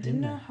lot more in there. I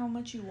didn't know how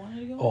much you wanted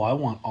to go Oh,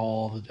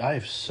 I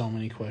have so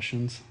many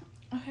questions.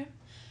 Okay.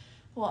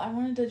 Well, I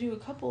wanted to do a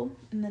couple,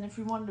 and then if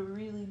we wanted to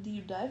really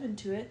deep dive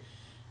into it,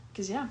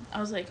 because, yeah, I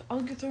was like,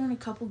 I'll throw in a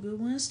couple good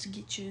ones to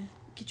get your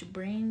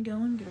brain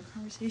going, get a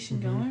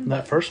conversation going.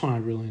 That first one I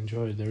really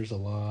enjoyed. There's a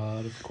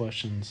lot of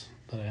questions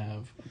that I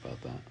have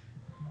about that.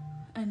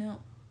 I know.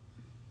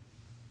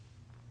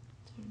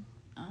 Dude,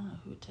 I don't know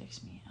who would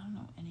text me. I don't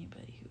know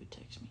anybody who would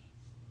text me.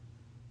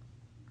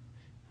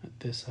 At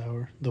this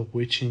hour? The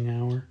witching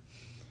hour?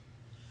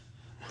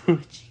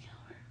 Witching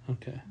hour.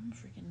 Okay. I'm a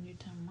freaking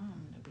Newtown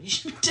mom. Nobody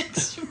should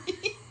text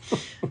me.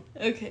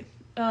 Okay.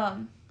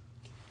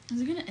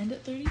 Is it gonna end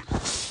at 30?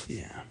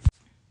 Yeah.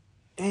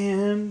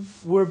 And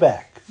we're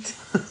back.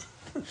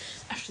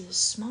 After this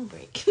small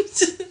break.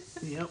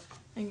 Yep.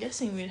 I'm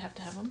guessing we'd have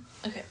to have them.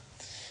 Okay.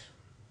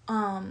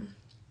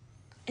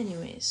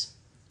 Anyways.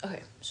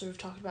 Okay, so we've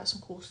talked about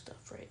some cool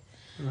stuff, right?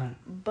 Right.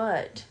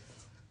 But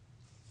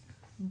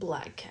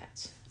black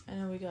cats. I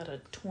know we got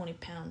a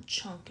 20-pound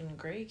chunk and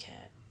gray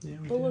cat. Yeah,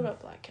 we But do. what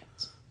about black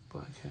cats?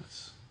 Black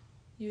cats.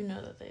 You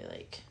know that they,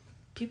 like...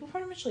 People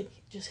pretty much, like,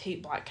 just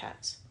hate black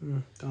cats.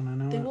 Don't I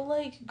know They it? will,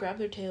 like, grab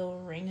their tail,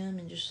 ring them,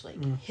 and just,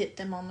 like, hit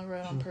them on the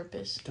road on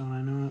purpose. Don't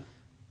I know it?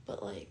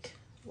 But, like,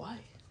 why?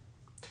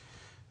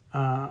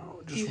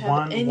 Just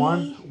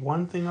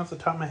one thing off the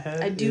top of my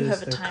head. I do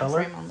have a their time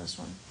color. frame on this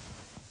one.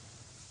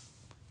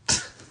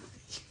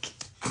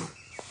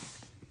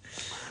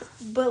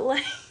 But,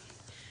 like,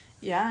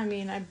 yeah, I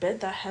mean, I bet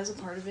that has a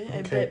part of it. Okay,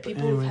 I bet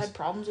people have had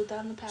problems with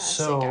that in the past.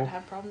 So, they gotta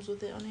have problems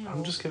with it on animals.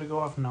 I'm just going to go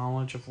off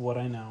knowledge of what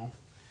I know.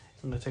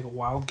 I'm going to take a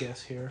wild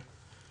guess here.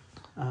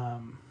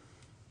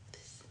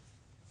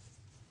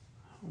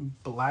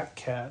 Black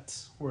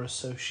cats were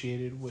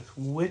associated with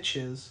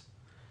witches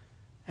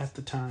at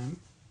the time.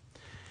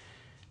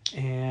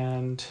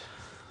 And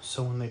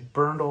so when they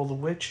burned all the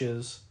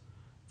witches,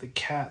 the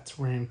cats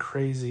ran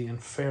crazy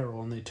and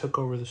feral, and they took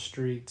over the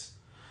streets.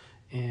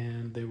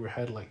 And they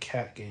had like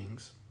cat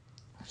gangs.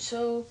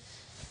 So,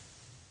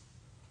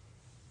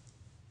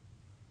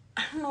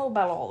 I don't know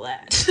about all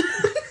that.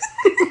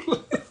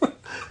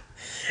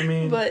 I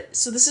mean, but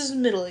so this is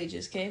Middle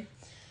Ages, okay?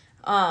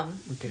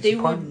 Okay, they so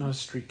would probably not a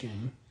street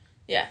gang.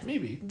 Yeah,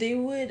 maybe they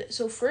would.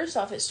 So first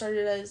off, it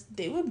started as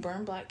they would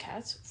burn black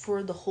cats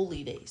for the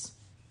holy days,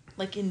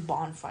 like in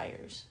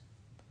bonfires.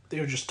 They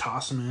would just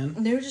toss them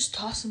in. They would just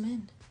toss them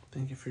in.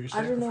 Thank you for your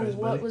sacrifice, sacrifice, I don't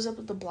know what buddy. was up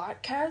with the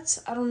black cats.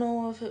 I don't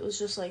know if it was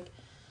just like,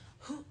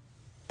 who?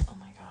 Oh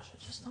my gosh! I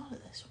just thought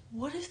of this.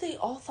 What if they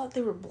all thought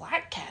they were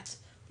black cats?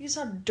 Because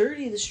how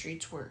dirty the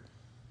streets were.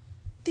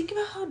 think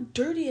about how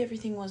dirty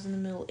everything was in the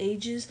Middle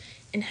Ages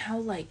and how,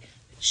 like,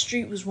 the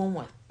street was one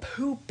with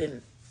poop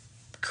and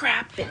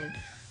crap and...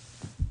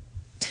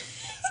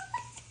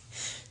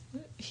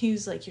 He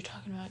was like, you're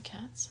talking about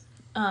cats?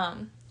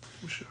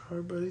 We sure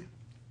are, buddy.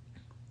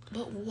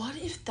 But what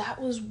if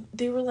that was...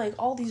 They were, like,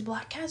 all these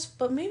black cats,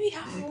 but maybe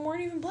half of them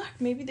weren't even black.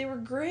 Maybe they were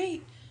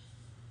gray.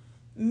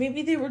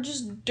 Maybe they were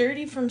just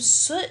dirty from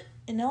soot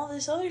and all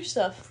this other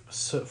stuff.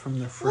 Soot from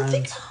their friends. Well,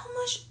 think about how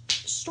much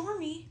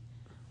Stormy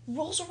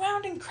rolls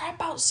around in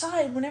crap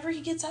outside whenever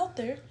he gets out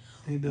there.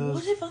 He does.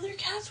 What if other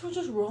cats were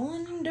just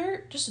rolling in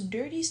dirt, just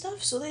dirty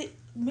stuff? So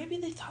maybe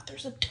they thought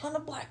there's a ton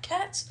of black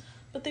cats,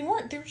 but they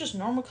weren't. They were just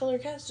normal color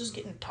cats just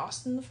getting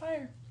tossed in the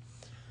fire.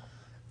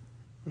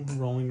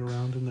 Rolling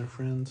around in their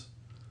friends.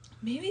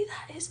 Maybe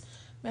that is...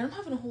 Man, I'm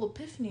having a whole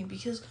epiphany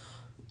because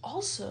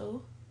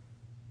also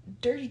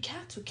dirty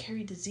cats would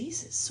carry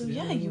diseases. So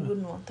yeah, you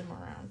wouldn't want them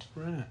around.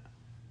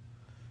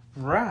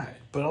 Right.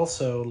 But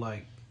also,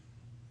 like,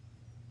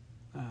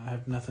 I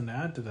have nothing to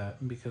add to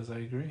that because I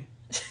agree.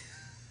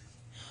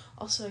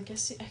 Also, I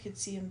guess I could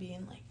see them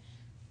being, like,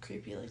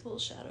 creepy, like, little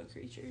shadow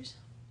creatures.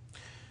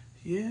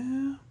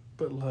 Yeah,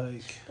 but,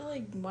 like... But,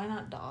 like, why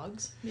not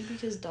dogs? Maybe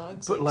because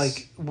dogs... But,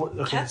 like what,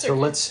 okay, so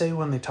let's say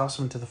when they toss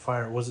them into the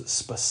fire, was it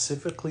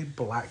specifically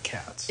black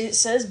cats? It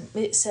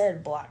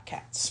said black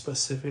cats.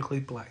 Specifically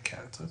black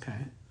cats,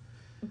 okay.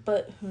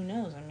 But who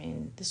knows? I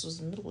mean, this was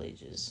the Middle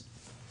Ages.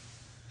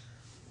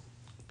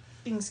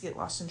 Things get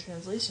lost in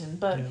translation,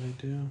 but... Yeah,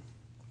 they do.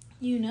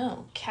 You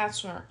know,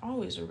 cats are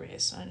always a ray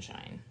of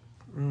sunshine.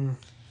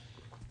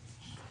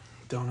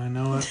 Don't I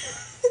know it?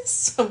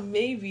 So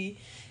maybe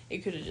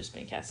it could have just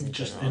been cats in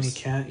just general. any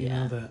cat, you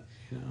know, that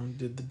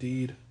did the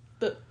deed.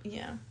 But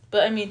yeah,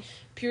 but I mean,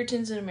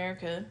 Puritans in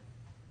America,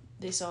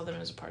 they saw them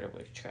as a part of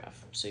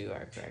witchcraft. So you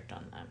are correct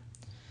on that.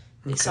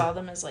 They saw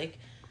them as like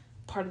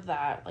part of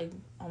that, like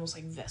almost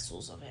like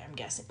vessels of it. I'm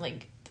guessing,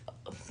 like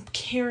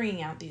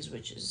carrying out these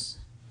witches.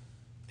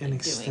 An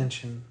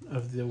extension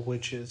of the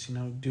witches,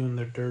 doing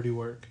their dirty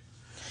work.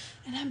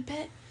 And I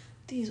bet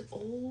these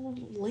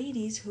old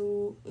ladies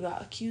who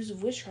got accused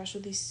of witchcraft,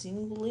 with these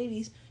single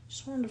ladies,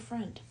 just wanted a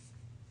friend.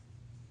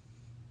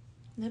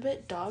 And I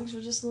bet dogs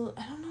were just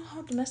I don't know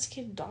how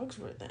domesticated dogs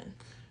were then.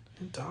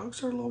 And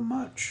dogs are a little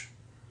much.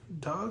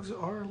 Dogs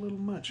are a little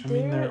much.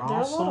 They're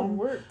awesome. A lot of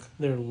work.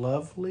 They're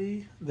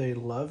lovely. They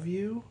love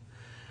you.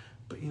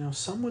 But,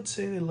 some would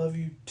say they love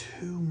you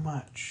too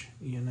much,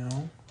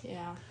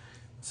 Yeah.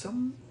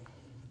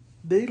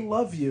 They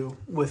love you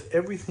with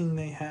everything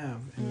they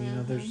have.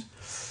 And,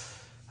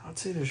 I would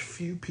say there's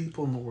few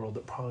people in the world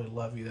that probably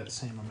love you that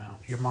same amount.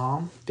 Your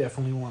mom,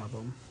 definitely one of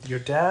them. Your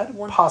dad,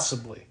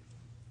 possibly.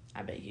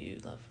 I bet you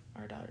love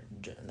our daughter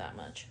that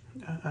much.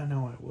 I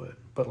know I would.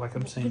 But like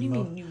I'm saying... What do you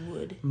mean you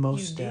would?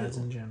 Most dads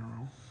in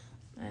general.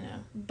 I know.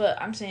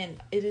 But I'm saying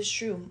it is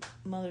true.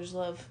 Mother's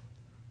love.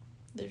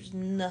 There's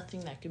nothing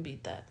that could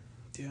beat that.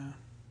 Yeah.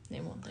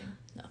 Name one thing.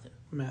 Nothing.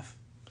 Meth.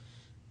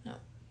 No.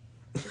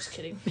 Just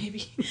kidding.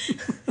 Maybe.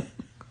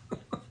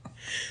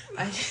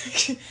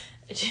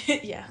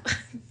 Yeah.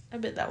 I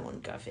bet that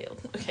one got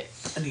failed. Okay.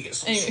 I need to get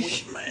some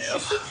sweet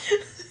meth.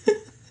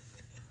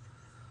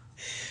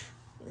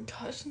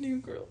 Gosh, New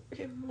Girl.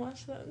 Okay,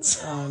 watch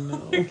that. Oh,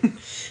 no.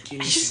 Give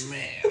me some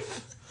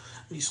meth.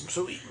 I need some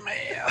sweet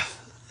meth.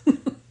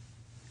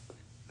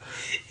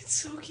 It's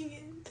soaking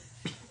in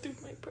through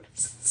my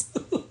breasts.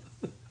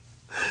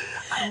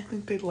 I don't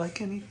think they'd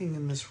like anything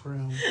in this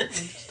room. I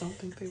just don't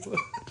think they would.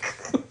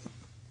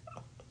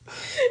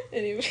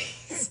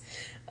 Anyways.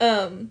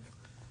 And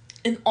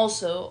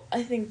also,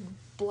 I think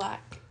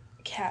black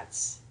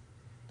cats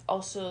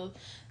also...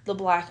 The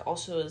black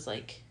also is,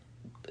 like...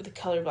 The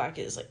color black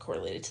is, like,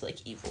 correlated to, like,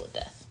 evil and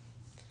death.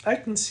 I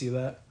can see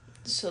that.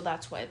 So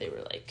that's why they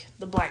were, like...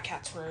 The black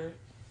cats were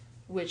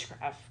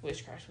witchcraft.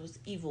 Witchcraft was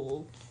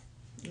evil.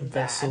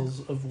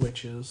 Vessels of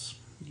witches,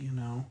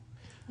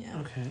 Yeah.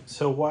 Okay,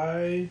 so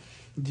why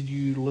did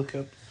you look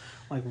up,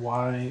 like,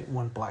 why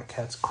when black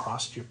cats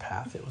crossed your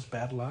path it was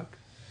bad luck?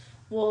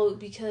 Well,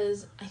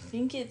 because I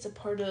think it's a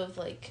part of,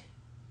 like...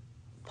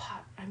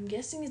 I'm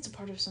guessing it's a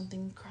part of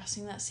something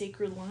crossing that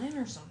sacred line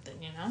or something,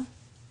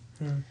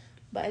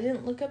 But I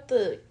didn't look up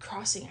the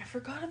crossing. I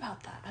forgot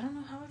about that. I don't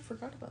know how I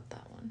forgot about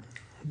that one.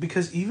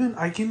 Because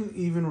I can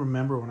even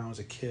remember when I was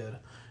a kid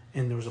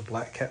and there was a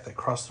black cat that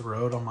crossed the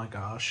road. I'm like,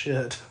 oh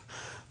shit.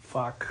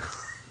 Fuck.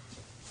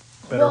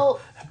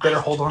 Better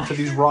hold on to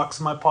these rocks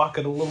in my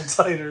pocket a little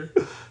tighter.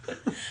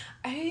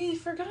 I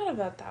forgot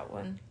about that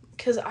one.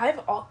 Because I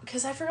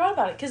forgot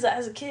about it. Because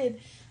as a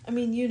kid, I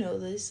mean, you know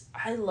this.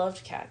 I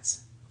loved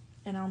cats.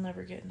 And I'll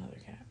never get another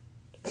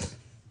cat.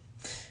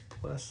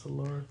 Bless the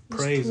Lord.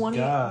 Praise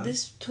God.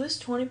 This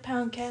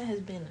 20-pound cat has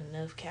been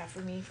enough cat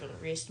for me for the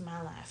rest of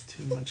my life.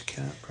 Too much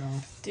cat, bro.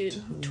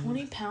 Dude,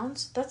 20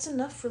 pounds? That's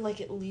enough for like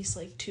at least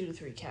like 2 to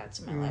 3 cats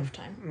in my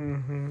lifetime.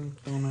 Mm-hmm.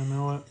 Don't I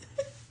know it?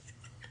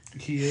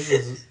 He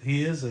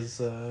is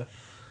as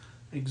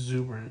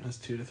exuberant as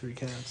 2 to 3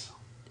 cats.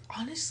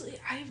 Honestly,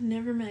 I've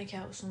never met a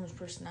cat with so much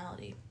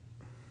personality.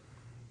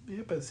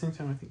 Yeah, but at the same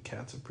time, I think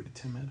cats are pretty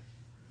timid.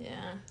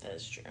 Yeah, that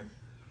is true.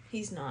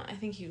 He's not. I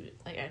think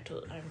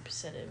I've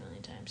said it a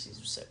million times, he's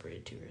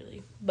separated too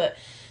early. But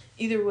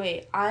either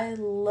way, I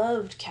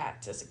loved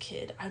cats as a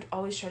kid. I'd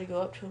always try to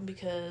go up to him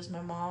because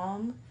my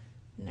mom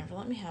never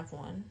let me have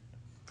one.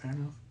 Fair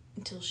enough.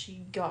 Until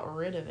she got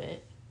rid of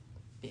it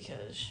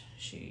because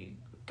she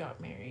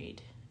got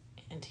married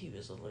and he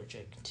was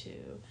allergic to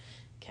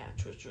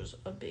cats, which was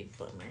a big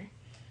bummer.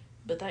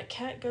 But that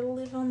cat got to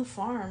live on the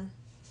farm.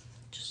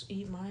 Just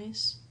eat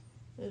mice.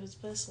 Live its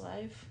best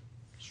life.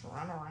 Just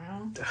run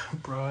around.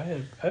 Bro,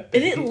 I bet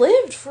and it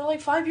lived for like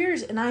 5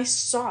 years, and I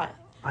saw it.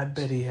 I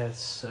bet he has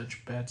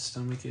such bad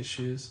stomach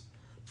issues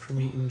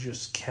from eating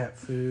just cat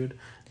food.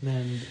 And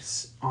then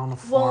it's on a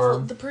farm. Well,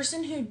 the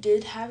person who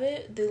did have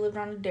it, they lived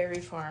on a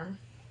dairy farm.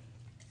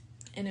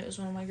 And it was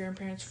one of my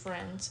grandparents'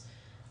 friends.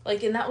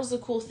 Like, and that was the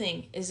cool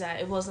thing, is that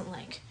it wasn't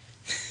like...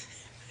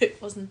 it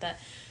wasn't that...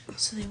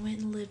 So they went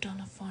and lived on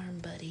a farm,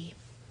 buddy.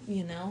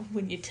 You know,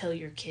 when you tell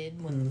your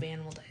kid when the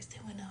animal dies, they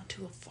went out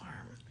to a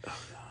farm. Oh,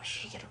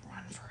 gosh. You get to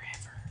run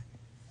forever.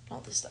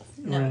 All this stuff.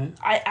 No, right.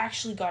 I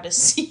actually got to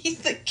see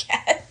the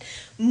cat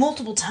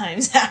multiple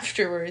times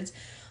afterwards.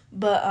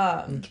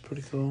 But, That's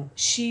pretty cool.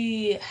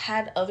 She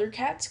had other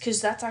cats, because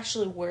that's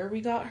actually where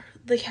we got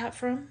the cat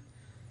from.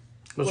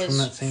 Was from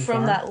that same from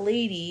farm? that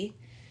lady.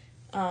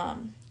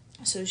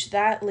 So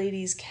that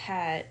lady's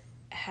cat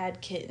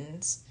had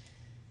kittens.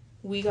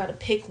 We got to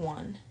pick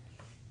one.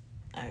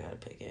 I got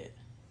to pick it.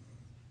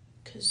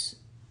 Because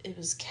it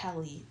was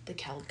Callie, the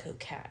calico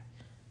cat.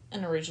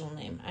 An original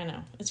name. I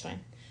know. It's fine.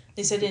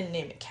 They said I didn't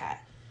name it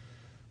Cat.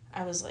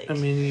 I was like... I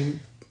mean, you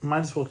might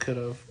as well could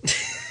have.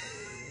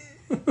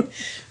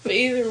 But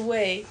either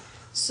way,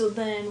 so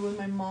then when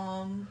my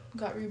mom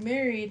got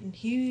remarried, and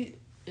he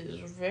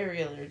is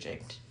very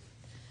allergic,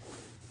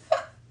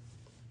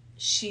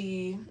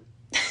 she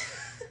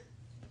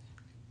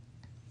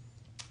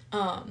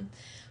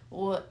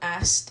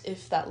asked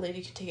if that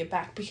lady could take it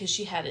back because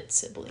she had its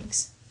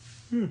siblings.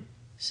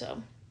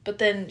 So, but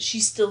then she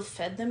still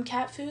fed them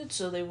cat food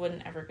so they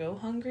wouldn't ever go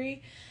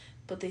hungry,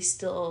 but they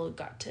still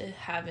got to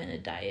have in a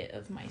diet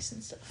of mice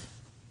and stuff.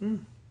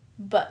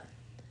 But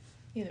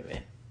either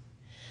way,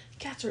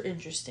 cats are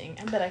interesting.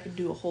 I bet I could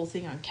do a whole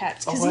thing on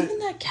cats, because even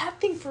that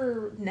cat thing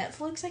for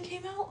Netflix that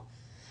came out,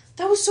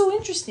 that was so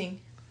interesting.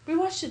 We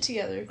watched it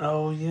together.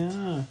 Oh,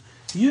 yeah.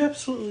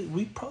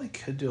 We probably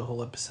could do a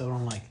whole episode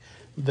on, like,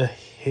 the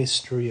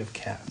history of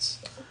cats.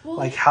 Well,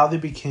 like, how they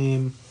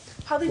became...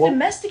 How they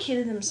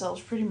domesticated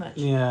themselves, pretty much.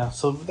 Yeah,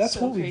 so that's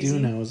So what we crazy. do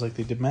know, is, like,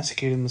 they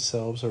domesticated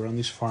themselves around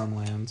these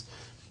farmlands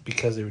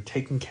because they were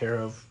taking care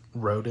of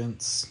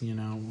rodents,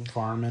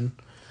 varmin.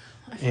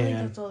 I feel like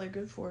that's all they're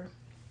good for.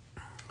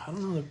 I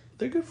don't know.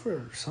 They're good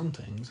for some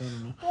things. I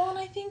don't know. Well, and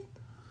I think...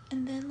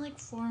 And then, like,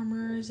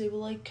 farmers, they would,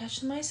 like, catch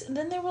the mice. And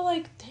then they were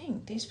like,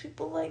 dang, these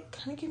people, like,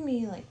 kind of give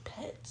me, like,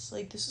 pets.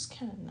 Like, this is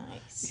kind of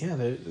nice. Yeah,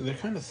 they're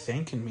kind of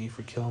thanking me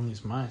for killing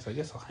these mice. I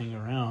guess I'll hang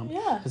around.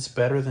 Yeah. It's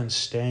better than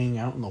staying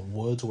out in the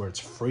woods where it's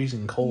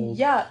freezing cold.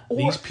 Yeah.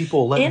 These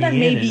people let and me I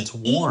may in and be it's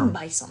warm. eaten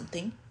by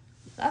something.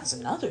 That's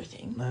another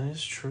thing. That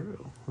is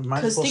true. We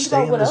might as well think stay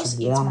about in what this else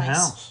eats warm mice.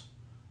 house.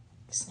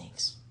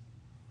 Snakes.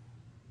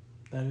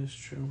 That is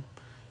true.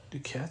 Do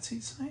cats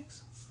eat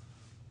snakes?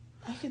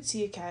 I could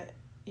see a cat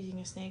eating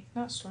a snake.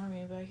 Not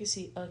Stormy, but I could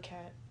see a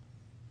cat.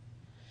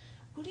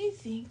 What do you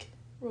think,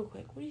 real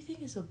quick, what do you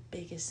think is the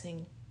biggest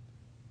thing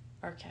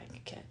our cat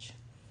could catch?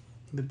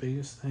 The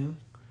biggest thing?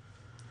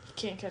 You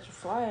can't catch a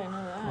fly, I know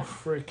A that.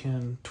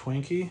 freaking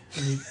Twinkie,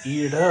 and you'd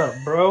eat it up,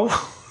 bro. As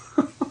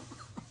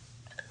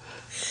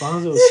long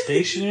as it was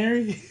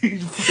stationary,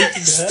 you'd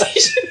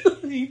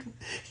freaking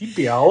he'd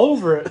be all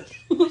over it.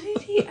 What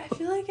did he... I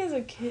feel like as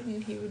a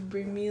kitten, he would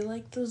bring me,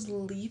 like, those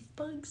leaf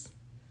bugs.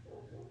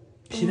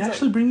 He'd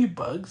actually bring you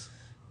bugs?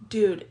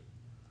 Dude,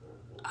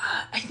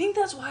 I think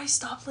that's why I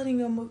stopped letting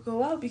him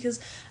go out,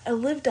 because I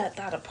lived at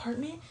that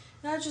apartment,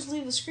 and I'd just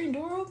leave the screen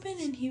door open,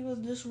 and he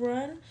would just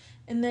run,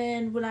 and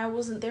then when I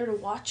wasn't there to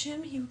watch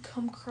him, he would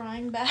come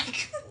crying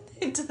back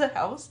into the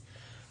house,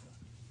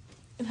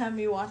 and have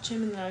me watch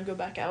him, and then I'd go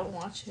back out and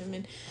watch him,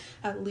 and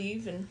I'd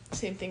leave, and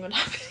same thing would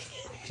happen again.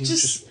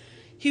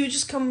 He would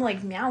just come,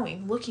 like,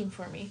 meowing, looking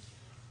for me.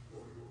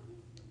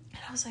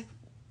 And I was like,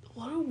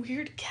 what a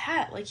weird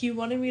cat. Like, he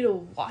wanted me to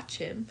watch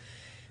him.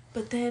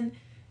 But then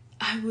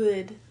I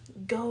would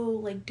go,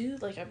 like,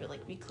 I would,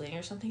 like, be cleaning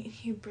or something, and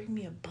he'd bring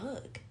me a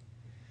bug.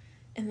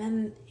 And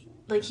then,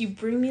 like, he'd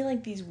bring me,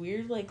 like, these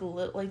weird, like,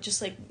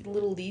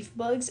 little leaf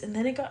bugs, and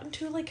then it got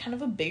into, like, kind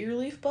of a bigger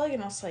leaf bug,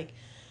 and I was like,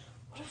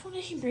 what if one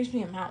day he brings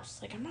me a mouse?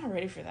 Like, I'm not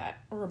ready for that.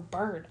 Or a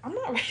bird. I'm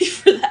not ready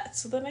for that.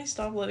 So then I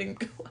stopped letting him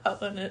go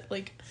out on it,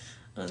 like,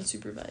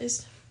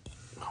 unsupervised.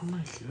 Oh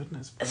my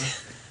goodness, bro.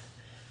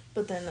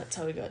 But then that's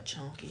how he got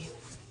chunky.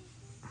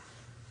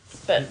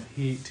 But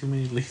he ate too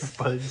many leaf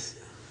bugs.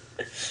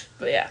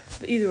 But yeah.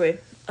 But either way,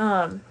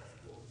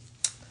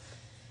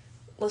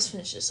 let's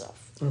finish this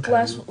off. Okay.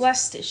 Last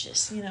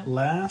sticious,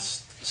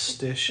 Last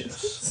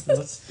sticious.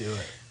 Let's do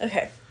it.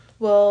 Okay.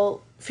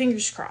 Well,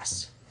 fingers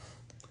crossed.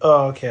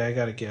 Oh, okay. I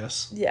got to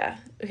guess. Yeah.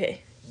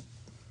 Okay.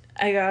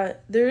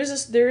 There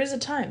is a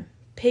time.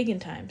 Pagan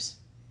times.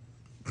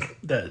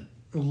 That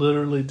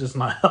literally does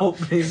not help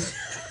me.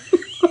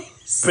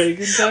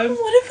 Pagan times?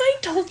 What if I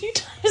told you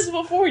times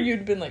before?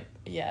 You'd been like,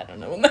 yeah, I don't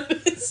know when that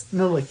is.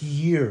 No, like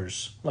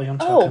years. Like I'm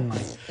talking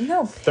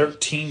no.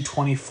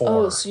 1324.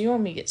 Oh, so you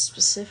want me to get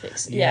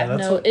specifics? Yeah,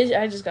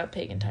 I just got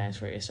pagan times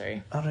for you.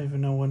 Sorry. I don't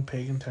even know when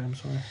pagan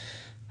times were.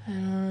 I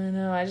don't really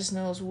know. I just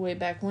know it was way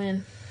back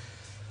when.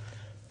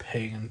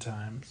 Pagan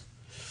times.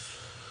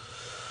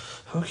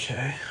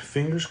 Okay,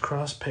 fingers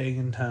crossed.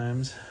 Pagan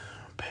times.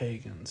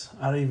 Pagans.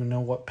 I don't even know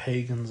what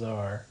pagans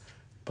are,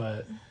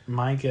 but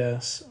my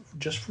guess,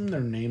 just from their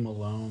name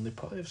alone, they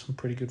probably have some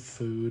pretty good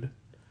food.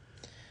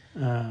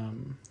 They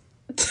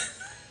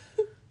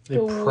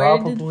where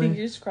did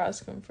fingers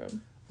crossed come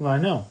from? Well, I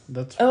know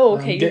that's. Oh,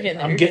 okay, you're getting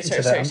there. I'm getting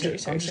to that.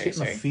 I'm just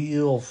getting a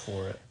feel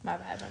for it. My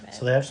bad.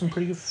 So they have some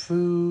pretty good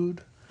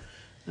food.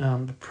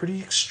 They're pretty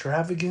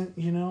extravagant.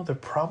 You know, they're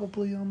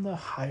probably on the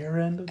higher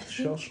end of the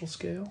social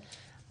scale.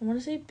 I want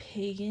to say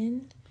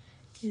pagan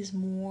is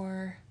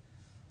more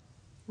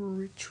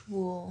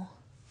ritual.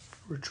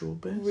 Ritual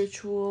based?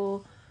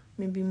 Ritual,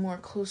 maybe more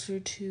closer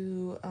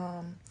to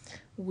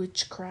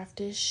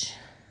witchcraftish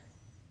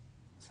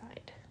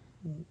side.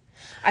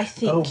 I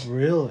think. Oh,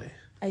 really?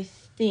 I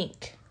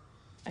think.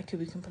 I could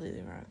be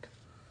completely wrong.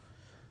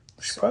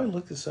 We should probably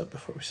look this up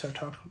before we start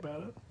talking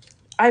about it.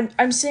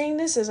 I'm saying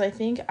this as I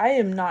think. I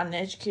am not an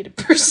educated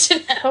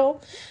person at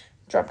all.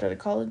 Dropped out of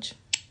college.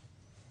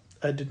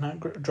 I did not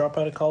drop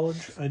out of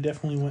college. I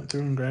definitely went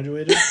through and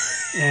graduated.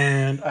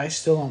 And I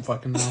still don't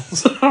fucking know.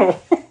 So.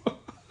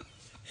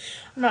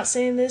 I'm not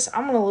saying this.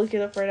 I'm going to look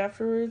it up right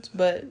afterwards.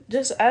 But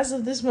just as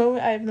of this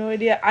moment, I have no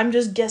idea. I'm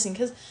just guessing.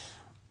 Because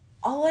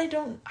I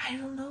don't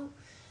know.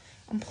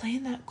 I'm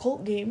playing that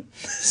cult game.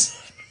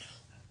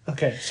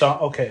 Okay.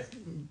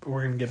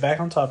 We're going to get back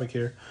on topic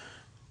here.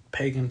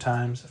 Pagan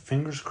times.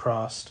 Fingers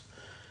crossed.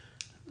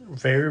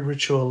 Very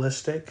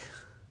ritualistic.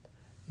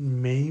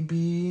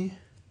 Maybe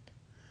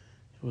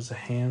it was a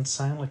hand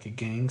sign, like a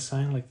gang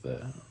sign, like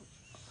the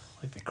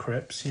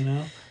Crips, you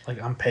know? Like,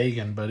 I'm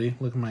pagan, buddy.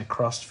 Look at my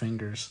crossed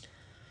fingers.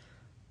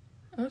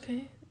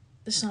 Okay.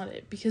 That's not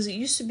it. Because it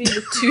used to be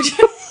with two...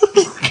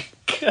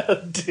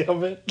 God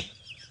damn it.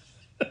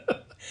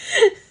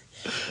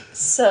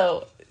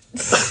 So,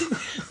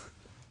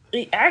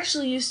 it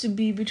actually used to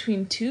be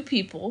between two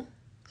people.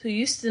 So you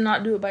used to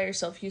not do it by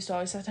yourself. You used to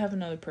always have to have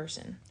another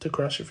person. To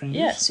cross your fingers?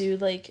 Yeah, so you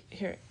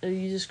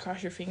you just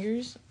cross your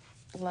fingers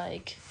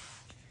like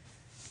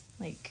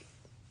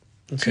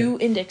two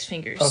index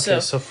fingers. Okay,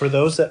 so for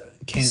those that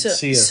can't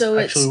see us,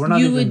 actually we're not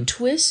you would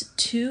twist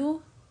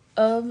two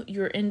of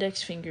your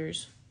index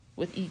fingers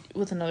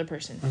with another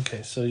person.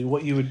 Okay, so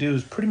what you would do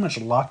is pretty much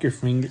lock your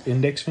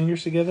index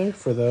fingers together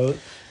for those.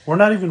 We're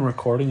not even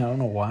recording. I don't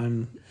know why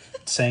I'm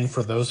saying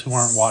for those who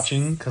aren't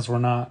watching, because we're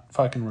not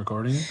fucking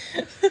recording.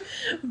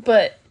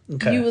 But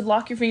you would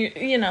lock your finger,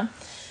 you know.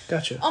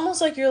 Gotcha.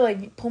 Almost like you're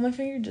like, pull my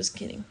finger, just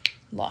kidding.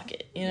 Lock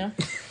it, you know?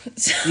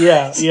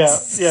 Yeah,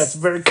 it's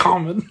very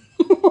common.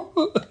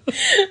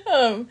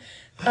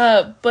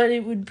 But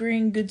it would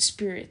bring good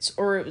spirits,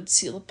 or it would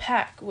seal a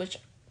pact, which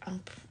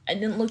I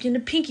didn't look into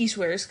pinky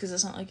swears because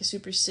it's not like a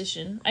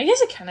superstition. I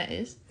guess it kind of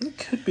is. It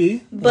could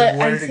be. But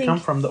where did it come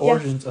from? The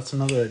origins, that's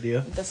another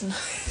idea.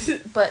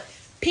 But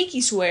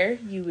pinky swear,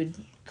 you would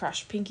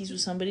cross your pinkies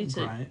with somebody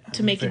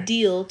to make a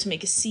deal, to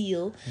make a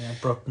seal. Yeah, I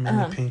broke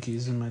many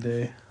pinkies in my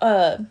day.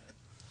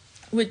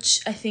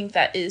 Which I think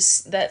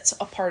that's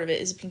a part of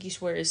it, is a pinky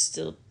swear is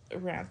still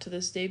around to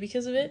this day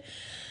because of it.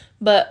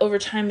 But over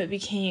time it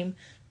became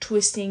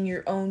twisting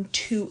your own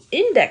two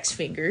index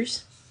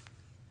fingers.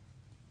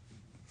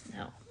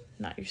 No,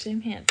 not your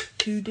same hand.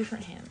 Two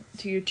different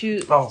hands. Your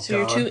two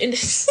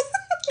index.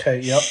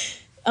 Okay, yep.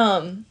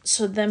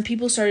 So then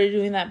people started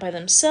doing that by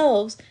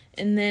themselves,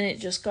 and then it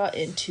just got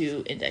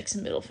into index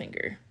and middle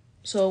finger.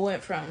 So it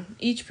went from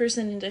each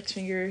person index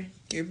finger,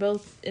 your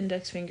both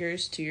index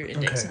fingers, to your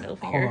index and middle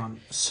finger. Hold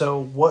on. So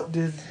what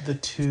did the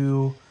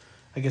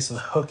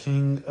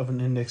hooking of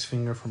an index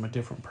finger from a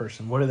different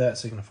person, what did that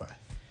signify?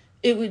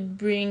 It would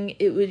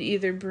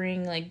either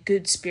bring like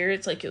good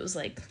spirits, like it was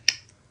like,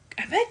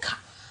 I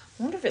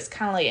wonder if it's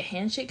kind of like a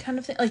handshake kind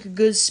of thing, like a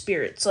good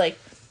spirits, like.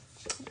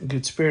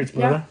 Good spirits,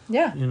 brother.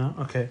 Yeah. You know,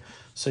 okay.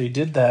 So you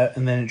did that,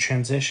 and then it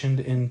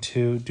transitioned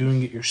into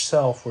doing it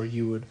yourself, where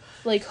you would...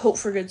 like, hope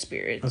for good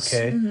spirits.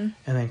 Okay. Mm-hmm.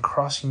 And then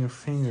crossing your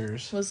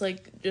fingers... was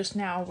like, just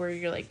now, where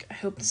you're like, I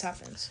hope this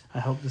happens. I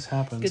hope this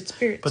happens. Good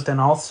spirits. But then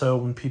also,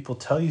 when people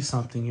tell you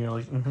something, you're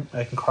like,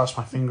 I can cross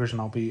my fingers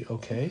and I'll be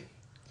okay?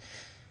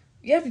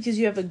 Yeah, because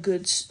you have a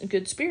good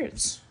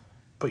spirits.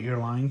 But you're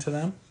lying to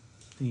them?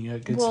 You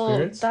got good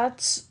spirits?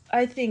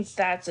 I think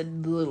that's a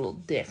little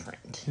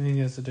different. You think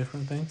that's a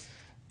different thing?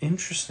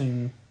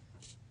 Interesting.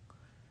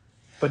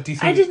 But do you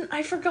think...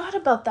 I forgot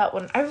about that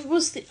one. I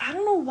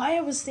don't know why I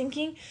was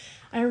thinking.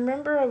 I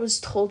remember I was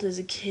told as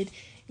a kid,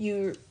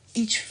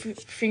 each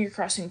finger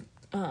crossing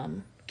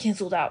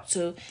canceled out.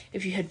 So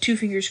if you had two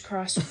fingers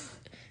crossed,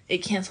 it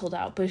canceled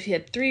out. But if you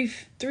had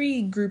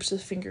three groups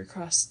of finger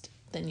crossed,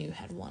 then you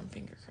had one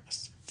finger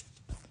crossed.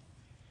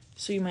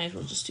 So you might as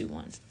well just do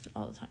one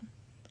all the time.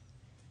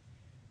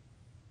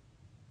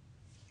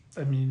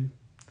 I mean,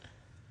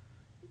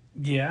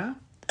 yeah.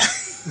 I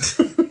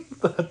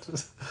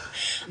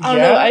don't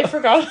know. I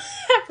forgot.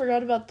 I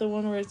forgot about the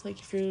one where it's like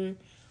if you're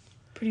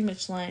pretty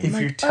much lying. If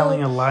like, you're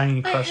telling a lie and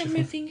you I cross had your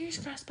my fingers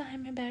crossed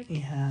behind my back.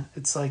 Yeah,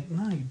 it's like,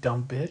 no, you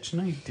dumb bitch.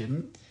 No, you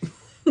didn't.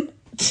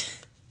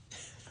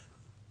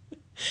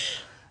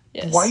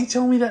 Yes. Why are you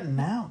telling me that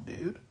now,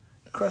 dude?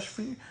 Cross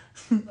your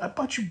finger. I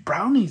bought you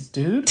brownies,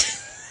 dude.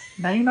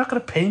 Now you're not gonna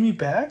pay me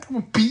back? I'm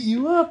gonna beat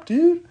you up,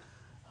 dude.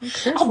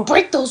 I'll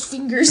break those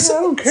fingers. Yeah,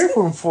 I don't care if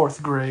we're in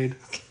 4th grade.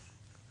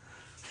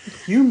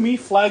 You and me,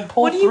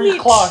 flagpole, What do you 3 mean?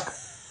 o'clock.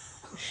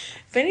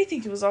 If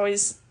anything, it was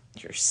always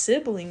your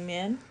sibling,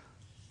 man.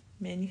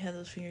 Man, you had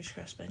those fingers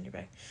crossed behind your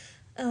back.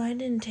 Oh, I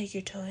didn't take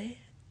your toy.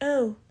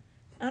 Oh,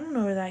 I don't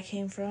know where that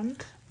came from.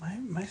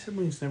 My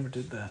siblings never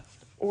did that.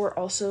 Or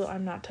also,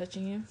 I'm not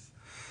touching you.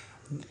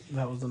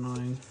 That was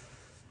annoying.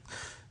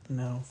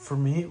 No, for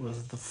me, it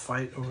was the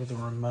fight over the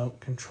remote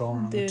control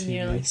on the TV. Dude,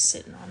 you're like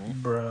sitting on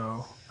it.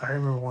 Bro, I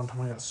remember one time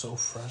I got so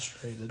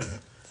frustrated,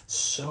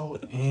 so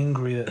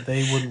angry that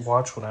they wouldn't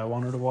watch what I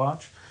wanted to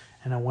watch.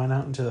 And I went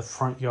out into the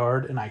front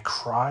yard and I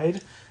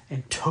cried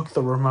and took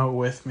the remote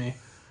with me.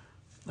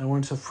 I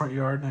went to the front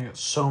yard and I got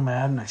so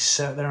mad and I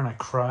sat there and I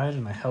cried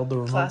and I held the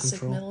remote Classic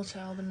control. middle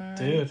child, am I right?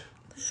 Dude,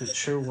 it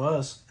sure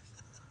was.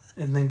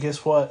 And then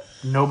guess what?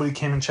 Nobody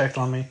came and checked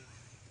on me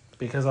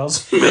because I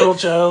was a middle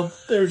child.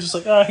 They were just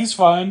like, oh, he's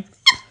fine.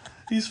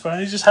 He's fine.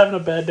 He's just having a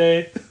bad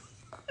day.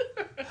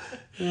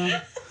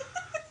 Yeah.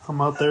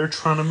 I'm out there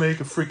trying to make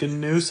a freaking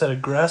noose out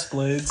of grass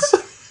blades.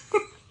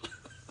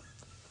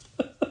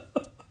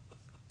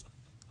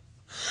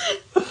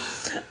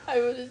 I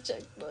would have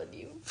checked on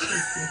you.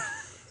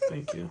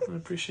 Thank you. I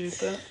appreciate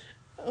that.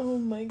 Oh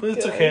my god. But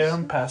it's okay.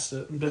 I'm past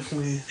it. I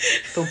definitely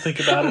don't think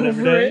about it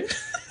every day.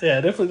 Yeah,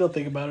 I definitely don't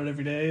think about it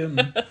every day. And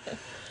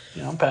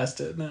yeah, I'm past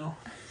it now.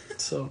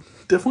 So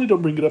definitely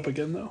don't bring it up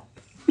again, though.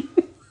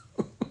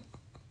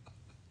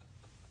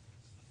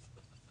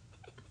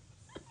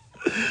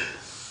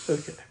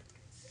 Okay.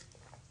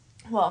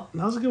 Well.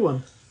 That was a good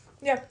one.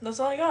 Yeah, that's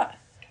all I got.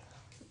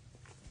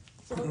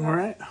 All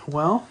right.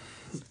 Well,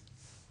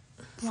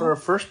 for our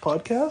first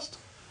podcast.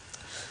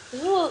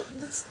 Well,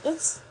 that's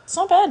it's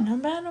not bad.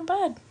 Not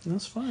bad.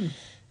 That's fun.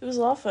 It was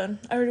a lot of fun.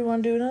 I already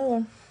want to do another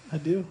one. I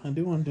do want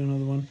to do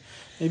another one.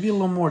 Maybe a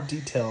little more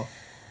detail.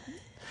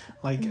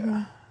 Like,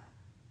 I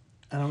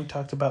know we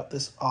talked about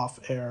this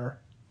off air.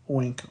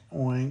 Wink,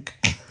 wink.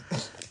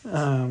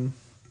 I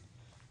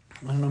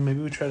don't know. Maybe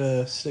we try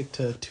to stick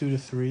to 2 to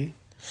 3.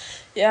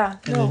 Yeah.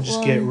 And then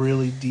just get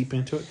really deep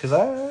into it. Because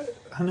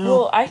I know.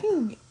 Well, I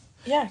can.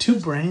 Yeah. 2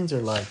 brains are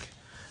like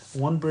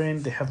one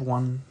brain. They have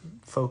one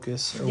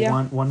focus or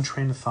one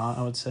train of thought.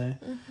 I would say.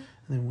 Mm-hmm. And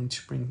then once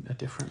you bring a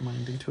different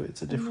mind into it,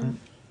 it's a different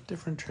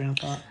train of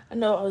thought. I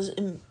know I was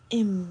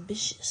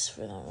ambitious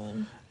for that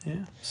one.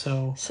 Yeah.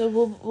 So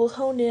we'll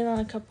hone in on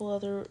a couple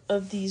other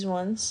of these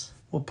ones.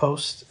 We'll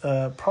post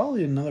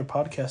probably another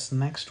podcast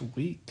next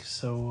week.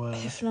 So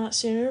if not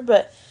sooner,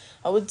 but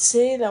I would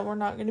say that we're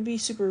not going to be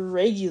super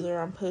regular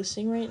on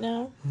posting right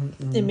now.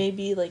 Mm-mm. It may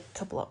be like a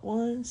couple at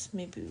once.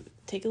 Maybe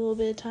take a little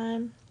bit of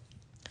time.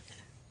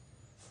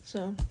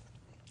 So.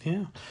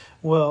 Yeah.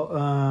 Well,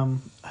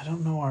 I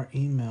don't know our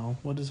email.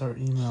 What is our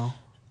email?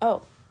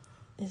 Oh.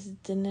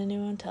 Didn't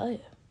anyone tell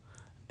you?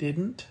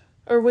 Didn't?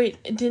 Or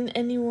wait, didn't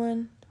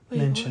anyone...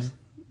 mention.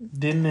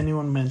 Didn't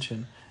anyone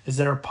mention? Is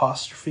there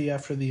apostrophe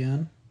after the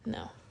N?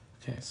 No.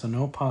 Okay, so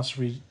no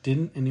apostrophe.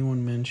 Didn't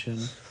anyone mention?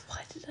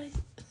 Why did I...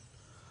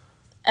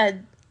 At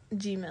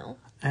Gmail.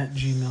 At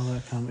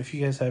gmail.com. If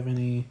you guys have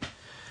any,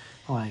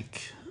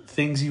 like,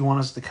 things you want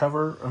us to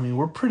cover, I mean,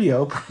 we're pretty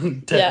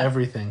open to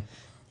everything.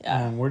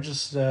 Yeah. We're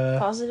just...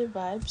 positive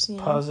vibes, you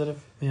know.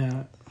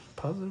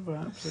 Positive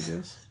vibes, I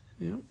guess.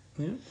 Yep.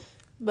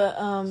 But,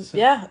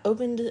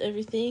 open to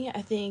everything.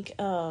 I think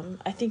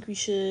we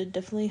should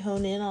definitely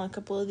hone in on a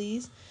couple of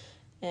these.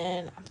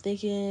 And I'm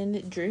thinking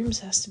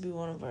dreams has to be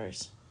one of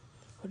ours.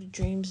 What do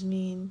dreams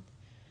mean?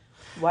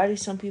 Why do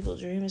some people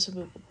dream and some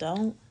people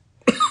don't?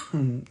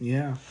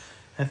 Yeah.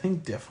 I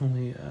think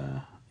definitely,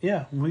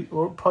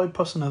 we'll probably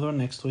post another one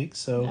next week.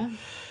 So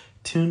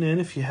tune in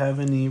if you have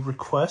any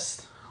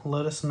requests.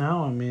 Let us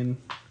know. I mean,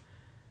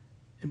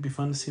 it'd be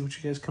fun to see what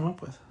you guys come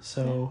up with.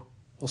 So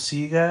we'll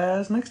see you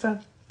guys next time.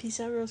 Peace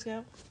out, Girl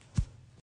Scout.